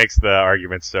makes the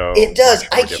argument so. It does.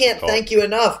 much more I can't difficult. thank you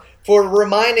enough for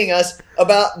reminding us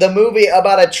about the movie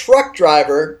about a truck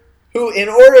driver who, in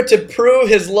order to prove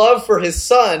his love for his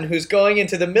son, who's going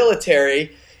into the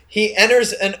military, he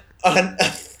enters an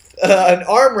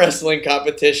arm wrestling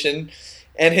competition,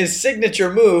 and his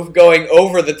signature move, going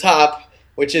over the top,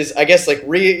 which is, I guess, like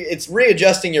it's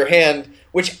readjusting your hand,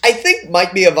 which I think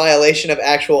might be a violation of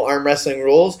actual arm wrestling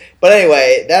rules. But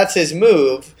anyway, that's his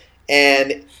move,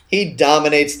 and he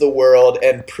dominates the world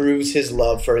and proves his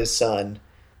love for his son.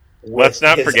 Let's with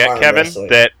not his forget, arm Kevin, wrestling.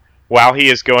 that while he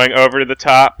is going over to the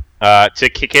top to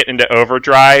kick it into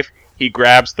overdrive, he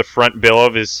grabs the front bill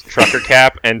of his trucker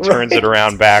cap and turns it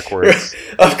around backwards.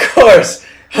 Of course.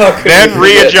 How could Then you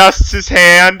forget? readjusts his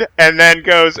hand and then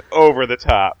goes over the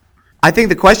top. I think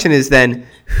the question is then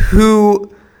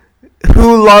who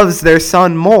loves their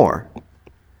son more?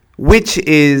 Which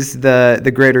is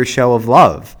the greater show of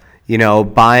love? You know,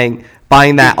 buying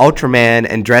that Ultraman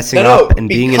and dressing No, up and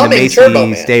being in the becoming Turbo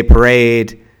Macy's Man. Day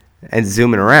Parade and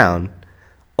zooming around,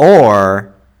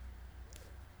 or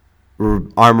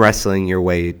arm wrestling your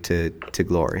way to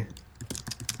glory.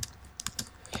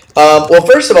 Well,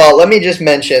 first of all, let me just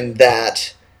mention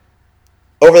that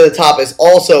Over the Top is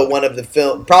also one of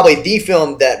the probably the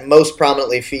film that most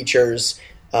prominently features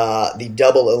the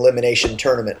double elimination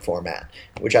tournament format,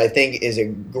 which I think is a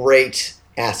great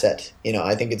asset. You know,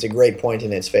 I think it's a great point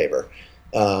in its favor.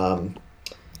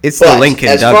 It's But the Lincoln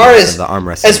as Douglas far as of the arm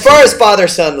wrestling. as far as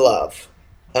father-son love,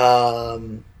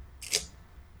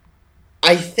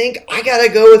 I think I gotta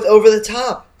go with Over the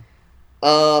Top,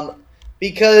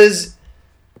 because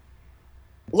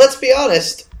let's be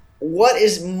honest, what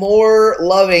is more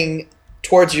loving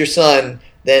towards your son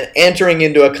than entering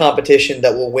into a competition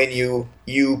that will win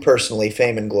you personally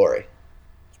fame and glory?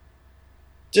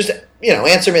 Just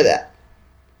answer me that.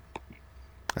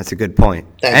 That's a good point.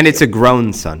 Thank And you. it's a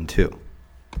grown son too.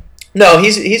 No,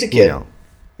 he's a kid. You know,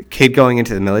 a kid going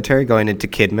into the military, going into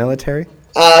kid military.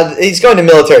 He's going to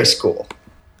military school.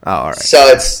 Oh, all right. So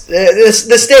it's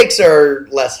the stakes are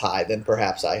less high than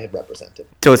perhaps I had represented.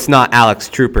 So it's not Alex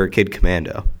Trooper, Kid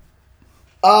Commando.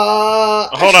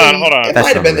 Hold on. It That's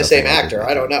might have not been a the real same thing, actor.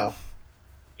 I don't know.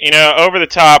 You know, Over the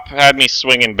Top had me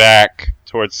swinging back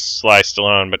towards Sly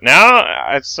Stallone, but now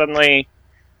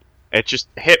it just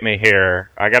hit me here.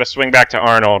 I got to swing back to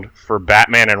Arnold for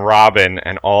Batman and Robin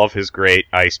and all of his great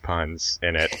ice puns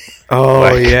in it. Oh,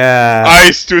 Like, yeah.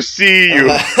 Ice to see you.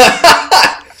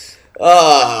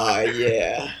 Oh,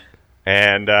 yeah.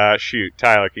 And shoot,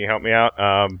 Tyler, can you help me out?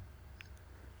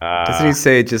 Doesn't he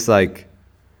say just like,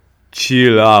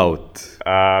 chill out?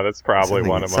 That's probably Something,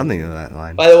 one of them. something of that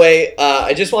line. By the way,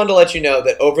 I just wanted to let you know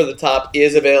that Over the Top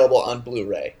is available on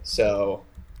Blu-ray. So,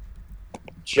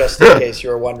 just in case you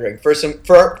were wondering, for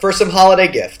some holiday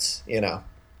gifts,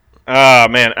 Oh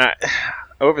man,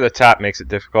 Over the Top makes it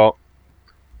difficult.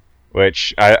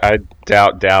 Which I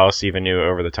doubt Dallas even knew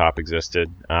Over the Top existed.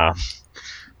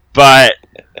 But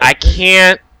I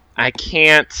can't I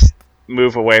can't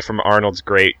move away from Arnold's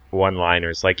great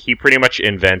one-liners. Like, he pretty much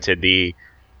invented the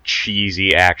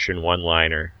cheesy action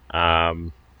one-liner.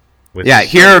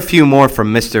 Here are a few more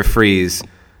from Mr. Freeze.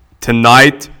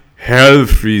 Tonight, hell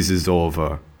freezes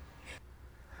over.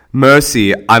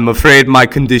 Mercy, I'm afraid my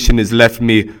condition has left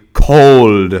me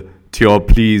cold to your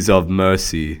pleas of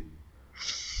mercy.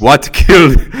 What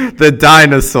killed the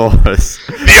dinosaurs?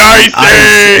 The Ice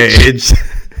Age!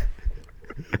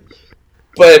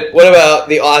 But what about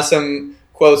the awesome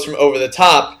quotes from Over the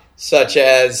Top, such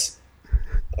as,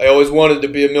 I always wanted to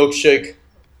be a milkshake.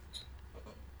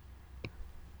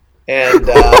 And,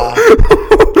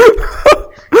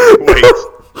 Wait.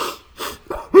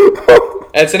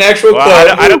 That's an actual quote.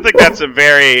 I don't think that's a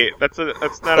very... That's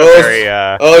not a very...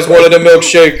 I always wanted a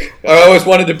milkshake. I always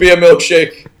wanted to be a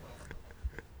milkshake.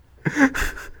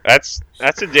 That's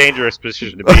a dangerous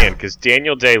position to be in, because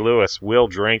Daniel Day-Lewis will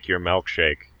drink your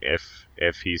milkshake if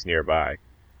he's nearby.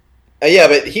 Yeah,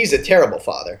 but he's a terrible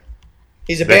father.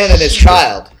 He's abandoned his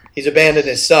child. He's abandoned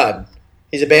his son.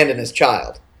 He's abandoned his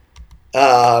child.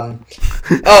 Other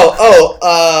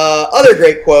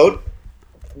great quote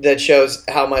that shows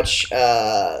how much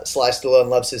Sly Stallone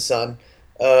loves his son.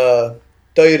 Tell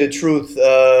you the truth,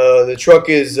 the truck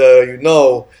is,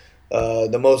 the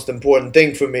most important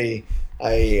thing for me.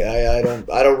 I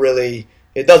don't really.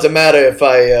 It doesn't matter if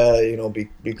I,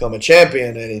 become a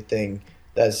champion or anything.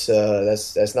 That's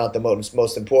not the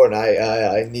most important.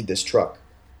 I need this truck.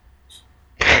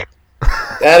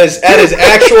 That is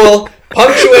actual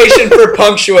punctuation for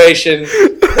punctuation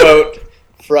quote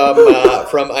from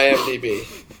IMDb.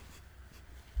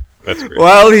 That's great.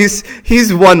 Well,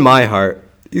 he's won my heart.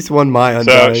 He's won my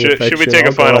undying So should we affection. take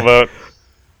a final vote?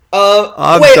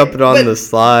 I'm jumping on the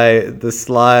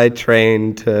Sly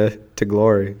train to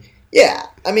glory. Yeah,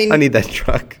 I mean, I need that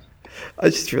truck. I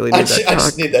just really need that truck. I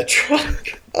just need that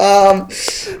truck.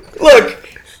 Look,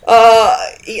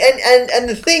 and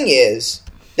the thing is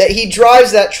that he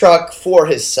drives that truck for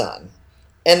his son,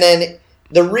 and then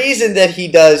the reason that he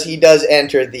does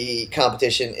enter the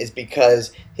competition is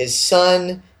because his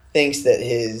son thinks that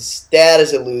his dad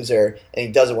is a loser and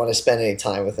he doesn't want to spend any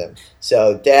time with him.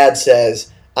 So dad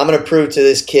says, I'm going to prove to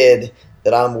this kid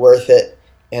that I'm worth it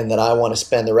and that I want to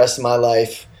spend the rest of my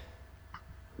life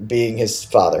being his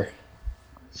father.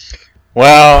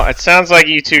 Well, it sounds like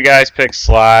you two guys picked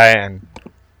Sly, and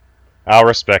I'll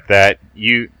respect that.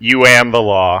 You am the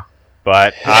law,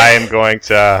 but I'm going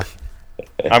to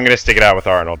stick it out with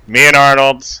Arnold. Me and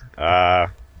Arnold,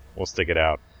 we'll stick it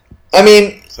out. I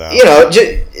mean, So.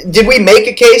 Did we make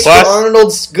a case Plus- for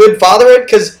Arnold's good fatherhood?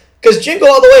 Because Jingle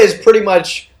All the Way is pretty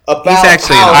much about He's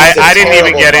actually how an he's a I didn't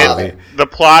even terrible get father. it. The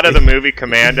plot of the movie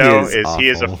Commando He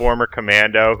is a awful. former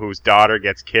commando whose daughter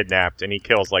gets kidnapped, and he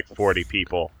kills like 40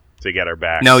 people to get her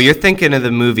back. No, you're thinking of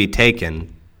the movie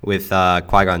Taken with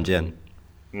Qui-Gon Jinn.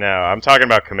 No, I'm talking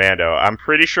about Commando. I'm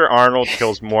pretty sure Arnold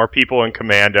kills more people in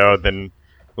Commando than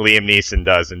Liam Neeson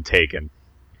does in Taken.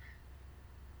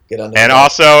 Get on the And phone.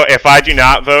 also, if I do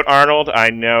not vote Arnold, I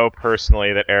know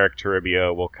personally that Eric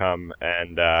Toribio will come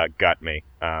and gut me.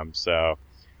 So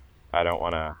I don't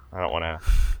want to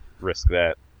risk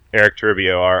that. Eric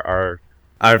Toribio,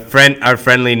 Our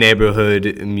friendly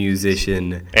neighborhood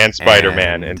musician and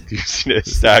Spider-Man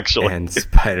enthusiast, actually. and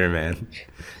Spider-Man.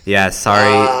 Yeah,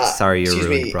 sorry you excuse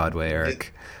ruined me, Broadway,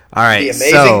 Eric. All right,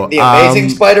 the amazing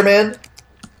Spider-Man.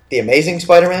 The Amazing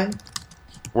Spider-Man.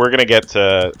 We're gonna get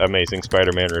to Amazing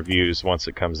Spider-Man reviews once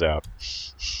it comes out.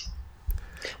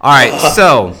 all right,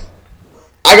 so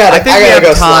I I think we gotta have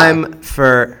go time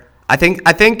for. I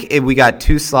think if we got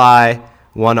 2 Sly,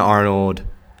 1 Arnold,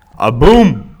 a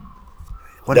boom.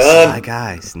 What a Done. sly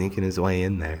guy sneaking his way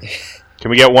in there. Can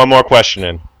we get one more question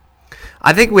in?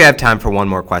 I think we have time for one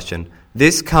more question.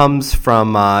 This comes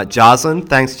from Jocelyn.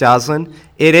 Thanks, Jocelyn.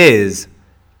 It is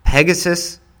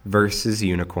Pegasus versus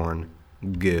Unicorn.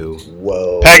 Go.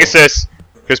 Whoa. Pegasus,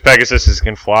 because Pegasus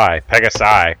can fly.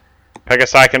 Pegasi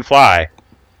can fly.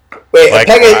 Wait, Like,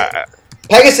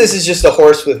 Pegasus is just a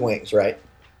horse with wings, right?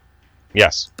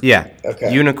 yes. Yeah.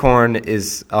 Okay. Unicorn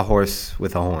is a horse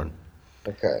with a horn.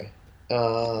 Okay.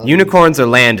 Unicorns are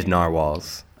land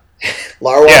narwhals.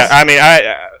 Larwals? Yeah, I mean,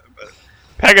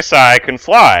 Pegasi can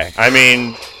fly. I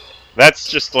mean, that's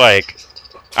just like,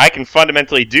 I can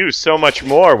fundamentally do so much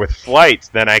more with flight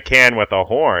than I can with a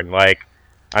horn. Like,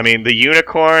 I mean, the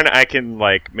unicorn, I can,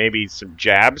 like, maybe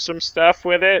jab some stuff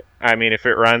with it. I mean, if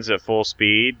it runs at full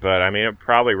speed, but I mean, it'd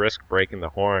probably risk breaking the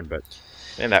horn, but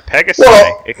And that Pegasi.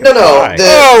 Well, it can no. fly.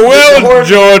 The horn-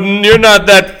 Jordan, you're not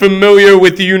that familiar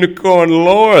with unicorn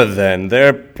lore then. There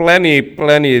are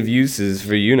plenty of uses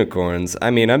for unicorns.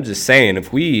 I mean, I'm just saying,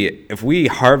 if we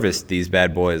harvest these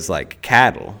bad boys like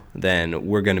cattle, then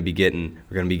we're gonna be getting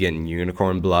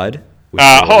unicorn blood.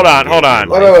 Hold on.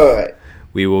 Wait.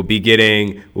 We will be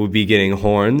getting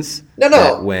horns. No.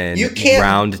 That when You can't-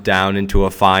 ground down into a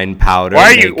fine powder.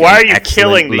 Why are make you an excellent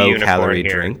killing the unicorn low-calorie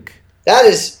here? drink. That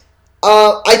is,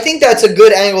 I think that's a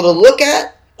good angle to look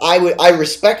at. I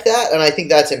respect that, and I think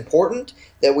that's important.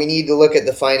 That we need to look at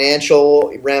the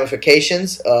financial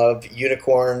ramifications of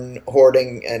unicorn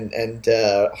hoarding and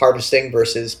harvesting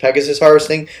versus Pegasus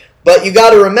harvesting. But you got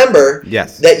to remember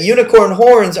Yes. that unicorn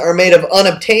horns are made of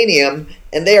unobtainium,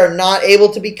 and they are not able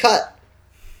to be cut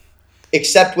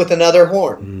except with another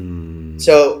horn.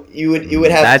 So you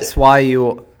would have. That's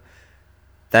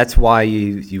why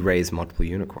you raise multiple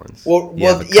unicorns.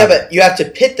 But cut. you have to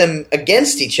pit them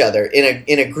against each other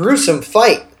in a gruesome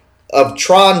fight of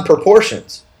Tron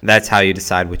proportions. That's how you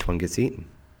decide which one gets eaten.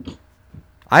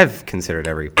 I've considered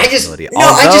every I possibility.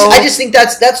 just think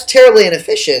that's terribly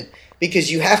inefficient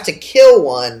because you have to kill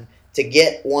one to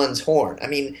get one's horn. I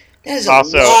mean, that is a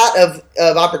Also- lot of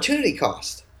opportunity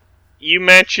cost. You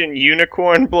mentioned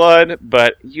unicorn blood,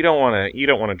 but you don't want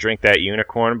to drink that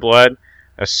unicorn blood.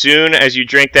 As soon as you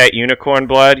drink that unicorn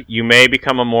blood, you may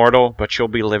become immortal, but you'll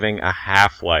be living a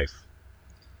half-life.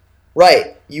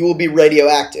 Right, you will be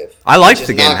radioactive. I like which is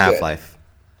the game not good. Half-Life.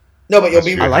 No, but you'll That's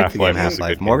be. true. I like the Half-Life game is a good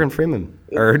Half-Life. game. Morgan Freeman.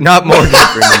 Or not Morgan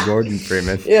Freeman, Gordon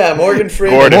Freeman. Yeah, Morgan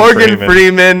Freeman. Gordon Morgan Freeman.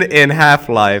 Freeman in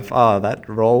Half-Life. Oh, that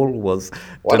role was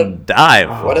to die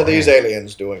for. What are these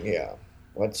aliens doing here?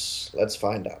 Let's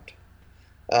find out.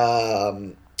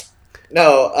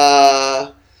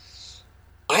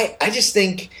 I just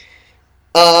think,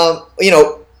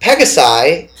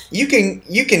 Pegasi. You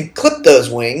can clip those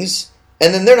wings,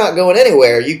 and then they're not going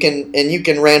anywhere. You can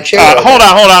ranchero. Hold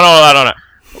on.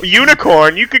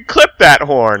 Unicorn, you could clip that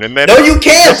horn, and then No, you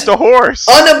can't. Just a horse.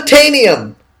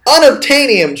 Unobtainium,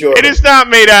 Jordan. It is not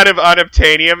made out of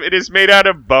unobtainium. It is made out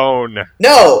of bone.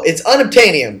 No, it's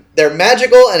unobtainium. They're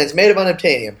magical, and it's made of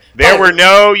unobtainium. There Fine. were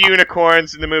no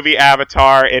unicorns in the movie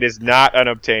Avatar. It is not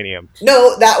unobtainium.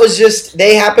 No, that was just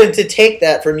they happened to take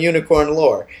that from unicorn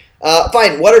lore.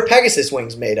 Fine. What are Pegasus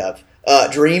wings made of?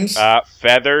 Dreams.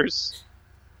 Feathers.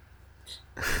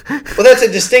 Well, that's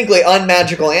a distinctly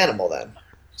unmagical animal then.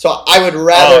 So I would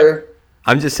rather.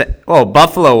 I'm just saying. Oh,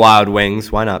 Buffalo Wild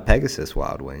Wings. Why not Pegasus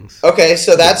Wild Wings? Okay,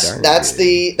 so that's darn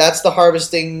the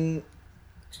harvesting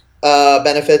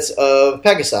benefits of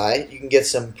Pegasi. You can get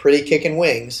some pretty kicking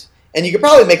wings, and you could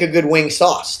probably make a good wing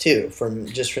sauce too from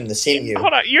the sinew.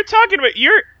 Hold on.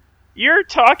 You're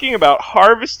talking about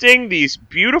harvesting these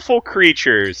beautiful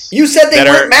creatures. You said they that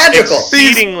weren't are magical.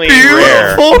 Exceedingly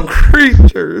rare. Beautiful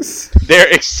creatures.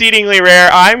 They're exceedingly rare.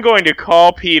 I'm going to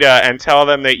call PETA and tell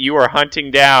them that you are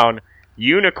hunting down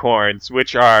unicorns,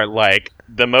 which are like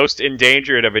the most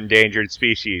endangered of endangered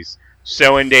species.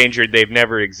 So endangered they've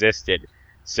never existed.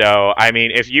 So, I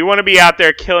mean, if you want to be out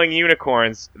there killing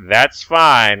unicorns, that's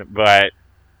fine, but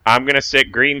I'm going to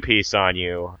stick Greenpeace on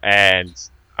you, and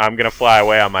I'm going to fly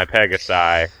away on my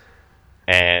Pegasi.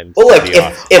 And Well, look, be if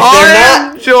off. they're I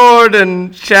not am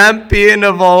Jordan, champion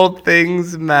of all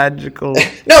things magical.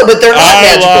 no, but they're not I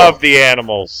magical. love the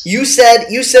animals. You said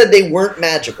they weren't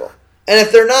magical, and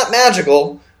if they're not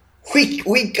magical,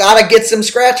 we gotta get some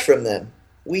scratch from them.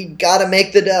 We gotta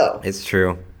make the dough. It's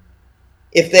true.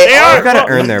 If they They are, They've got to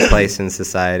earn their place in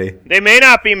society. They may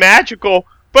not be magical,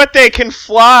 but they can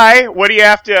fly. What do you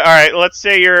have to? All right, let's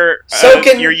say you're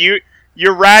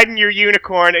you're riding your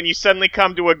unicorn, and you suddenly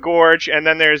come to a gorge, and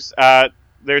then there's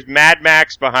Mad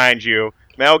Max behind you,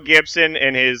 Mel Gibson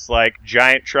in his like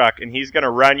giant truck, and he's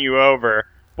gonna run you over.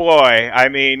 Boy, I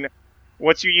mean,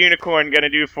 what's your unicorn gonna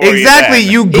do for Exactly,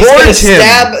 you? you he's gonna gorge him.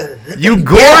 stab. You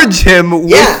gorge him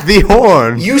with Yeah. the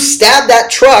horn. You stab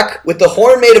that truck with the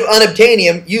horn made of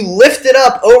unobtainium. You lift it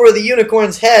up over the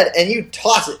unicorn's head, and you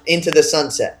toss it into the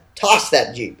sunset. Toss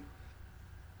that jeep.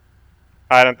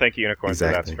 I don't think unicorns are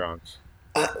that Exactly. strong.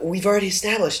 We've already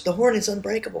established the horn is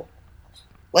unbreakable,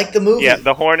 like the movie. Yeah,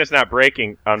 the horn is not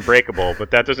unbreakable,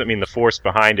 but that doesn't mean the force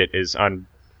behind it is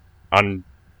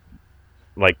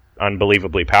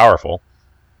unbelievably powerful.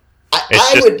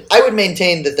 I would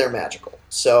maintain that they're magical.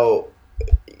 So,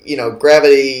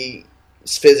 gravity,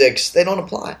 physics, they don't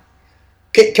apply.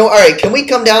 All right, can we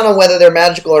come down on whether they're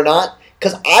magical or not?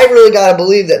 Because I really got to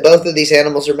believe that both of these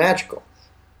animals are magical.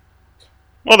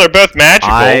 Well, they're both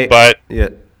magical, but Yeah.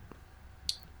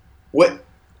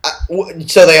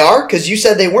 So they are? Because you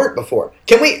said they weren't before.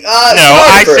 Can we? no,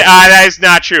 that is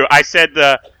not true. I said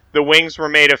the the wings were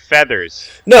made of feathers.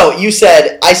 No, I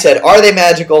said, are they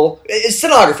magical?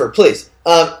 Stenographer, please.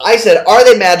 I said, are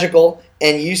they magical?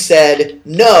 And you said,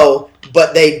 no,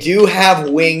 but they do have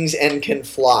wings and can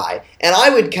fly. And I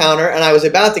would counter, and I was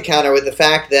about to counter with the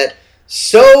fact that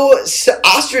so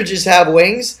ostriches have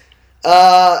wings,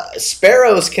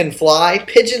 sparrows can fly,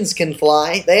 pigeons can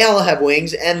fly, they all have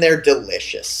wings, and they're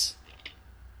delicious.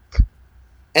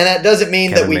 And that doesn't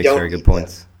mean Kevin that we makes don't very good eat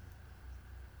points.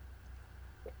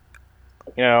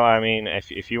 You know, I mean,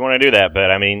 if you want to do that,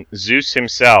 but I mean, Zeus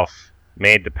himself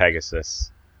made the Pegasus.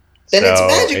 Then it's So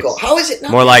magical. How is it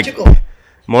not more like- magical?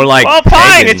 More like Well,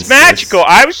 fine, pagans. it's magical.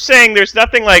 I was saying there's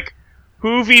nothing like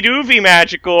hoovy-doovy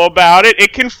magical about it.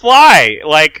 It can fly.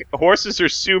 Like, horses are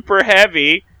super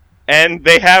heavy, and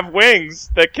they have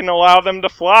wings that can allow them to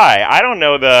fly. I don't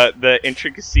know the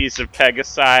intricacies of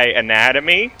Pegasi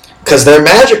anatomy. Because they're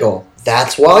magical.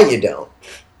 That's why you don't.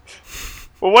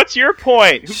 Well, what's your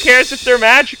point? Who cares if they're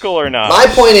magical or not? My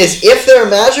point is, if they're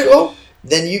magical,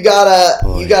 then you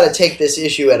gotta take this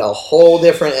issue at a whole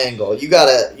different angle. You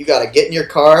gotta get in your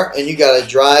car and you gotta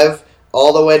drive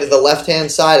all the way to the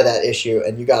left-hand side of that issue,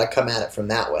 and you gotta come at it from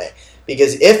that way.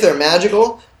 Because if they're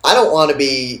magical, I don't want to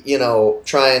be,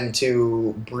 trying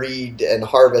to breed and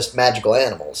harvest magical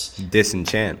animals.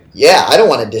 Disenchant. Yeah, I don't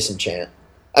want to disenchant.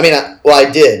 I mean,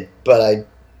 I did, but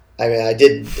I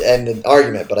did end an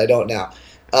argument, but I don't now.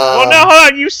 Well, no,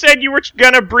 hold on. You said you were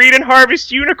going to breed and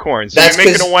harvest unicorns. Are you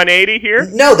making a 180 here?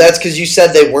 No, that's because you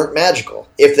said they weren't magical.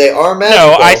 If they are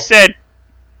magical... No,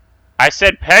 I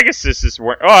said Pegasus is...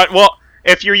 Oh, well,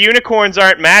 if your unicorns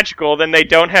aren't magical, then they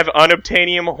don't have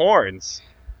unobtainium horns.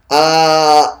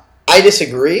 I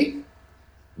disagree.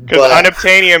 Because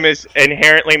unobtainium is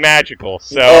inherently magical.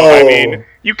 So, Oh. I mean,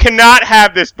 you cannot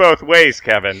have this both ways,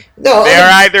 Kevin. No, They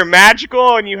are either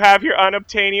magical and you have your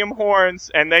unobtainium horns,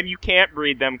 and then you can't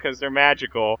breed them because they're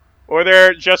magical, or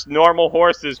they're just normal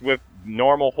horses with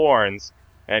normal horns,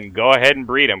 and go ahead and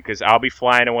breed them, because I'll be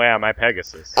flying away on my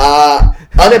Pegasus.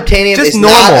 unobtainium Just is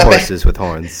normal not horses with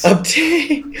horns.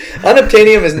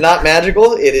 Unobtainium is not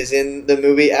magical. It is in the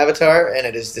movie Avatar, and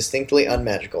it is distinctly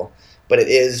unmagical. But it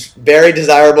is very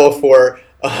desirable for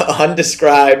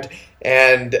undescribed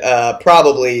and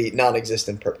probably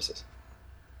non-existent purposes.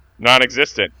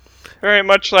 Non-existent. Very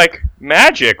much like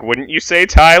magic, wouldn't you say,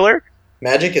 Tyler?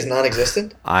 Magic is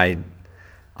non-existent? I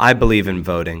believe in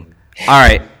voting. All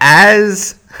right,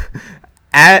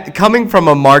 coming from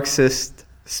a Marxist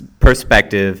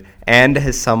perspective, and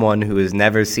as someone who has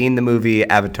never seen the movie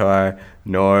Avatar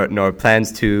nor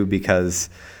plans to, because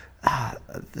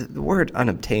the word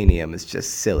unobtainium is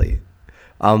just silly.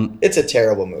 It's a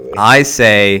terrible movie. I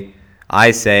say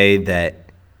that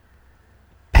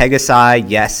Pegasi,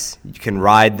 yes, you can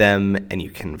ride them and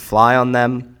you can fly on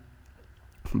them,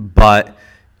 but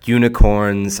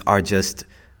unicorns are just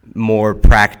more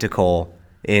practical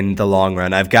in the long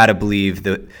run. I've got to believe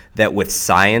that with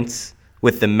science,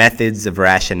 with the methods of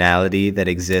rationality that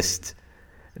exist,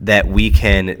 that we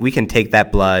can take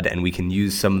that blood and we can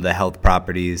use some of the health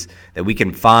properties, that we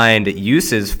can find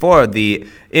uses for the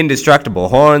indestructible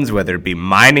horns, whether it be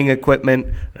mining equipment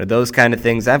or those kind of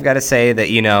things. I've got to say that,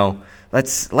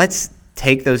 let's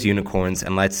take those unicorns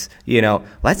and let's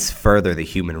further the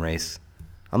human race.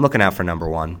 I'm looking out for number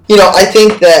one. I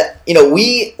think that,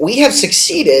 we have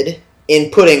succeeded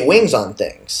in putting wings on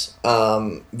things,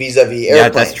 vis-a-vis airplanes. Yeah,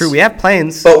 that's true. We have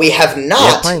planes. But we have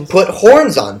not put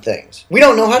horns on things. We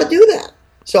don't know how to do that.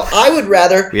 So I would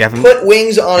rather put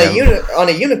wings on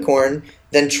a unicorn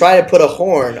than try to put a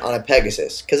horn on a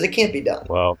Pegasus, because it can't be done.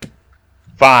 Well,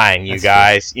 fine, you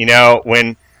guys.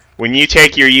 True. When you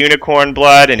take your unicorn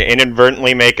blood and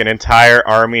inadvertently make an entire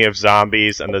army of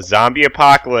zombies and the zombie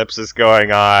apocalypse is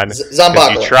going on,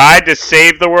 because you tried to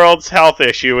save the world's health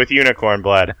issue with unicorn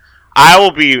blood, I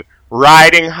will be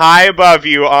riding high above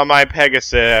you on my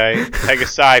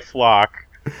Pegasi flock,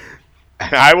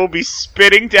 and I will be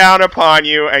spitting down upon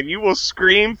you, and you will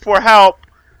scream for help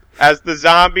as the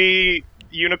zombie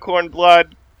unicorn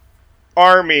blood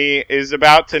army is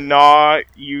about to gnaw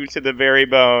you to the very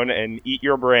bone and eat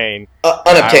your brain.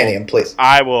 Unobtainium, please.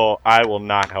 I will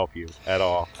not help you at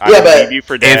all. I will leave you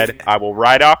for dead. I will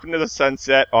ride off into the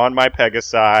sunset on my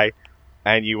Pegasi,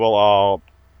 and you will all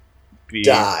be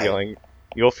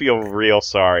you'll feel real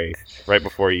sorry right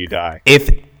before you die. If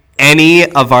any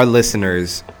of our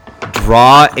listeners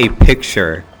draw a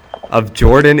picture of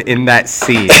Jordan in that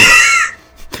scene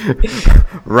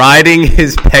riding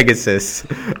his Pegasus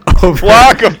over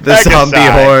the zombie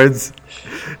hordes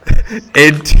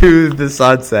into the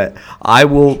sunset, I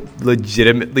will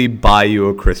legitimately buy you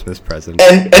a Christmas present.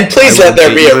 And please let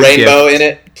there be a rainbow in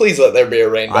it. Please let there be a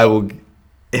rainbow.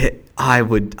 I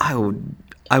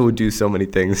would do so many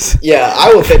things. Yeah,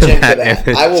 I will pitch in for That that.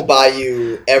 image. I will buy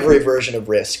you every version of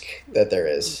Risk that there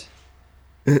is.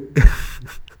 And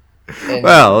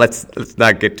Well, let's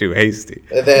not get too hasty.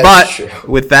 That's but true.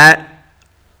 with that,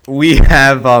 we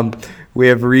have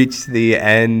reached the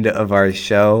end of our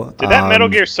show. Did that Metal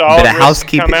Gear bit Solid of Risk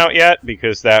housekeeping. come out yet?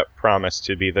 Because that promised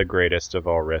to be the greatest of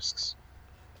all risks.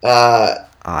 I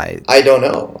don't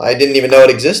know. I didn't even know it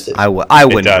existed. I It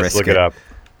wouldn't does. risk Look it up.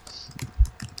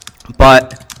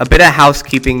 But a bit of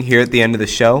housekeeping here at the end of the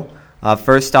show.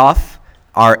 First off,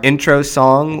 our intro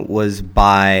song was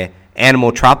by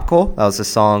Animal Tropical. That was the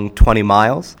song 20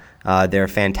 Miles. They're a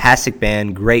fantastic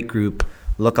band, great group.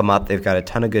 Look them up. They've got a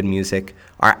ton of good music.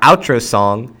 Our outro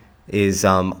song is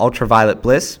Ultraviolet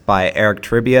Bliss by Eric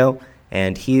Toribio,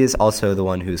 and he is also the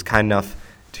one who's kind enough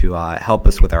to help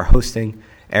us with our hosting.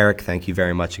 Eric, thank you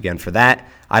very much again for that.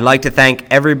 I'd like to thank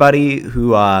everybody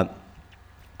who's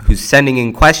sending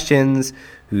in questions,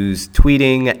 who's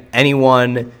tweeting,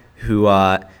 anyone who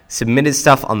submitted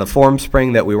stuff on the forum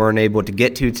spring that we weren't able to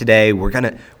get to today.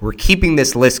 We're keeping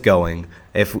this list going.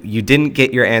 If you didn't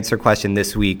get your answer question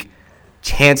this week,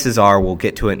 chances are we'll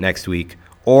get to it next week,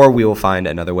 or we will find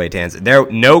another way to answer.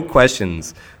 No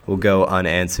questions will go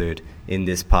unanswered in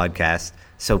this podcast.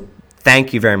 So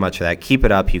thank you very much for that. Keep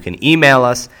it up. You can email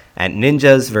us at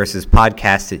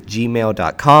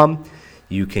ninjasversuspodcast@gmail.com.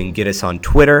 You can get us on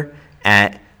Twitter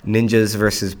at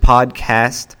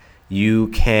ninjasversuspodcast. You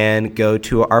can go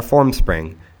to our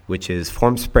Formspring, which is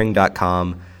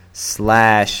formspring.com/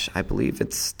 I believe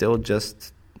it's still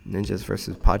just Ninjas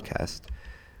Versus Podcast.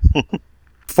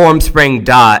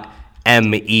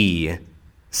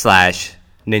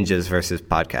 Formspring.me/Ninjas Versus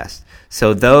Podcast.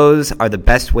 So those are the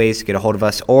best ways to get a hold of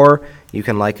us, or you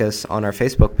can like us on our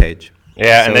Facebook page.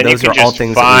 Yeah, So and then you those can are all just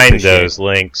things that we find appreciate. those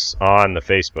links on the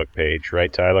Facebook page,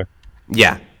 right, Tyler?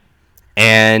 Yeah.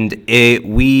 And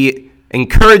we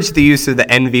encourage the use of the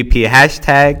MVP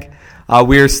hashtag.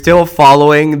 We are still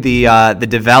following the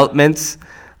developments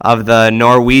of the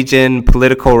Norwegian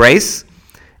political race.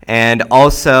 And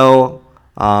also,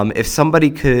 if somebody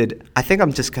could, I think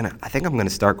I'm gonna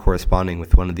start corresponding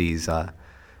with one of these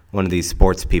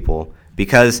sports people,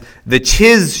 because the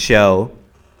Chiz Show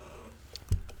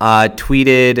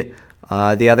tweeted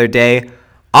the other day,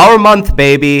 "Our month,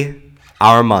 baby,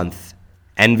 our month,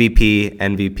 MVP,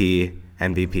 MVP,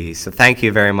 MVP." So thank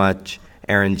you very much,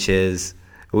 Aaron Chiz.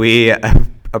 We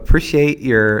appreciate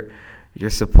your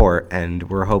support, and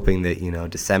we're hoping that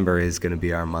December is going to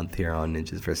be our month here on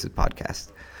Ninjas Versus Podcast.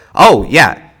 Oh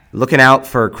yeah, looking out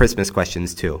for Christmas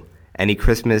questions too. Any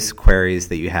Christmas queries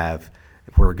that you have,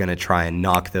 we're going to try and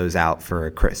knock those out for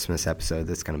a Christmas episode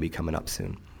that's going to be coming up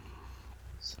soon.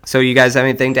 So you guys have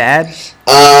anything to add?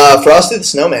 Frosty the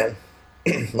Snowman.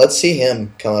 Let's see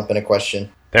him come up in a question.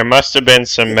 There must have been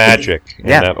some magic in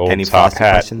that old any top Frosty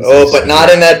hat. questions? Oh, but not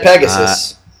in that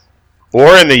Pegasus.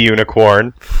 Or in the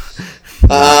unicorn.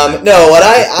 No, what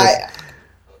I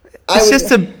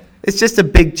It's just a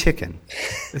big chicken.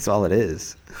 That's all it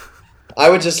is. I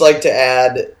would just like to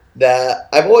add that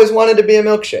I've always wanted to be a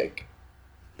milkshake.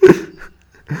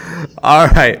 All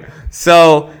right.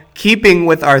 So, keeping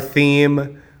with our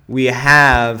theme, we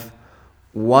have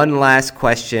one last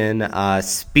question,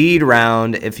 speed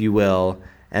round, if you will,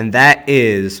 and that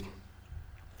is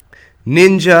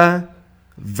Ninja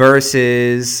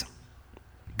versus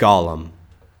Gollum.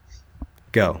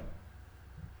 Go.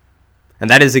 And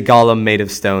that is a golem made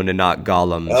of stone and not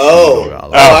Gollum. Oh,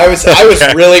 I was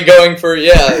really going for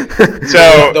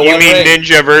So the you one mean ring.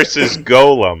 Ninja versus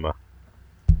Golem?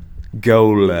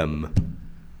 Golem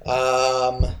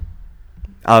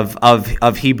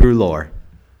of Hebrew lore.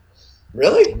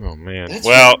 Really? Oh man. That's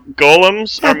Well,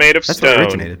 golems are made of That's where it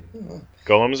stone. originated.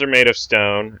 Golems are made of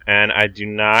stone, and I do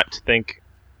not think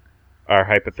our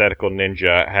hypothetical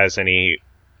ninja has any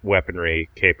weaponry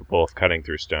capable of cutting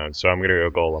through stone. So I'm going to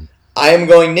go golem. I am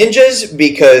going ninjas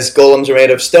because golems are made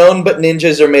of stone, but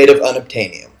ninjas are made of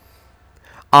unobtainium.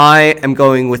 I am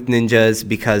going with ninjas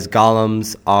because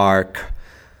golems are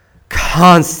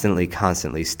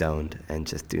constantly stoned and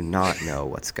just do not know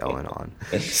what's going on.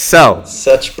 So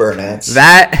Such burnouts.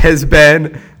 that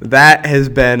has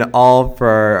been all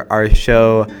for our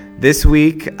show this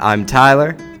week. I'm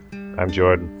Tyler, I'm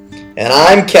Jordan. And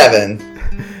I'm Kevin.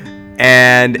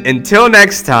 and until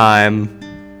next time,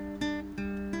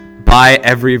 buy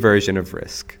every version of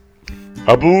Risk.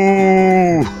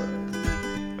 Abu!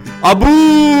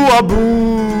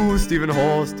 Abu, Stephen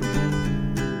Holst.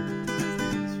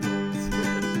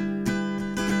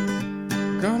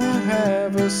 Gonna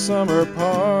have a summer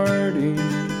party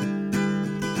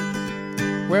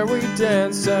where we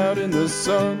dance out in the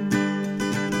sun.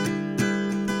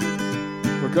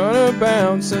 We're gonna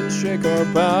bounce and shake our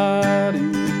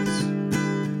bodies,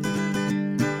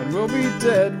 and we'll be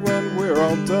dead when we're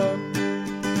all done.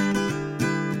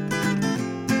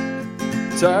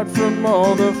 Tired from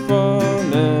all the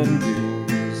fun and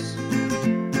games,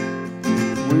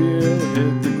 we'll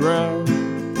hit the ground.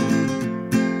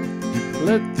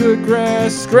 Let the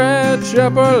grass scratch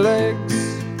up our legs,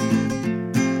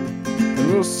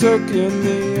 and we'll soak in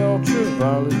the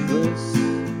ultraviolet bliss.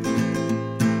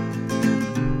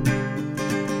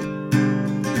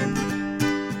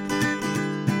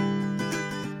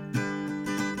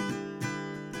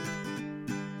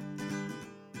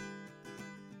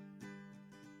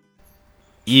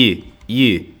 Yeah.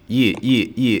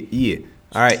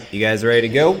 All right, you guys ready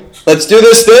to go? Let's do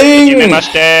this thing!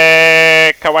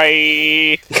 Hajimemashite,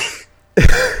 kawaii.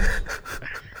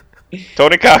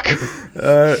 Tony Kaku.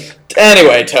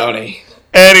 Anyway, Tony.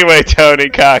 Anyway, Tony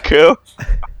Kaku.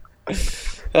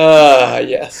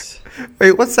 Yes.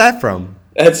 Wait, what's that from?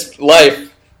 That's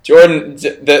life. Jordan,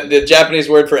 the Japanese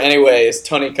word for anyway is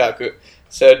tonikaku.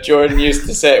 So Jordan used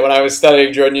to say, when I was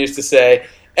studying, Jordan used to say,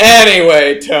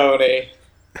 anyway, Tony.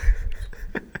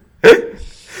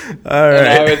 All right. And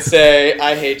I would say,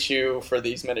 I hate you for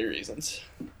these many reasons.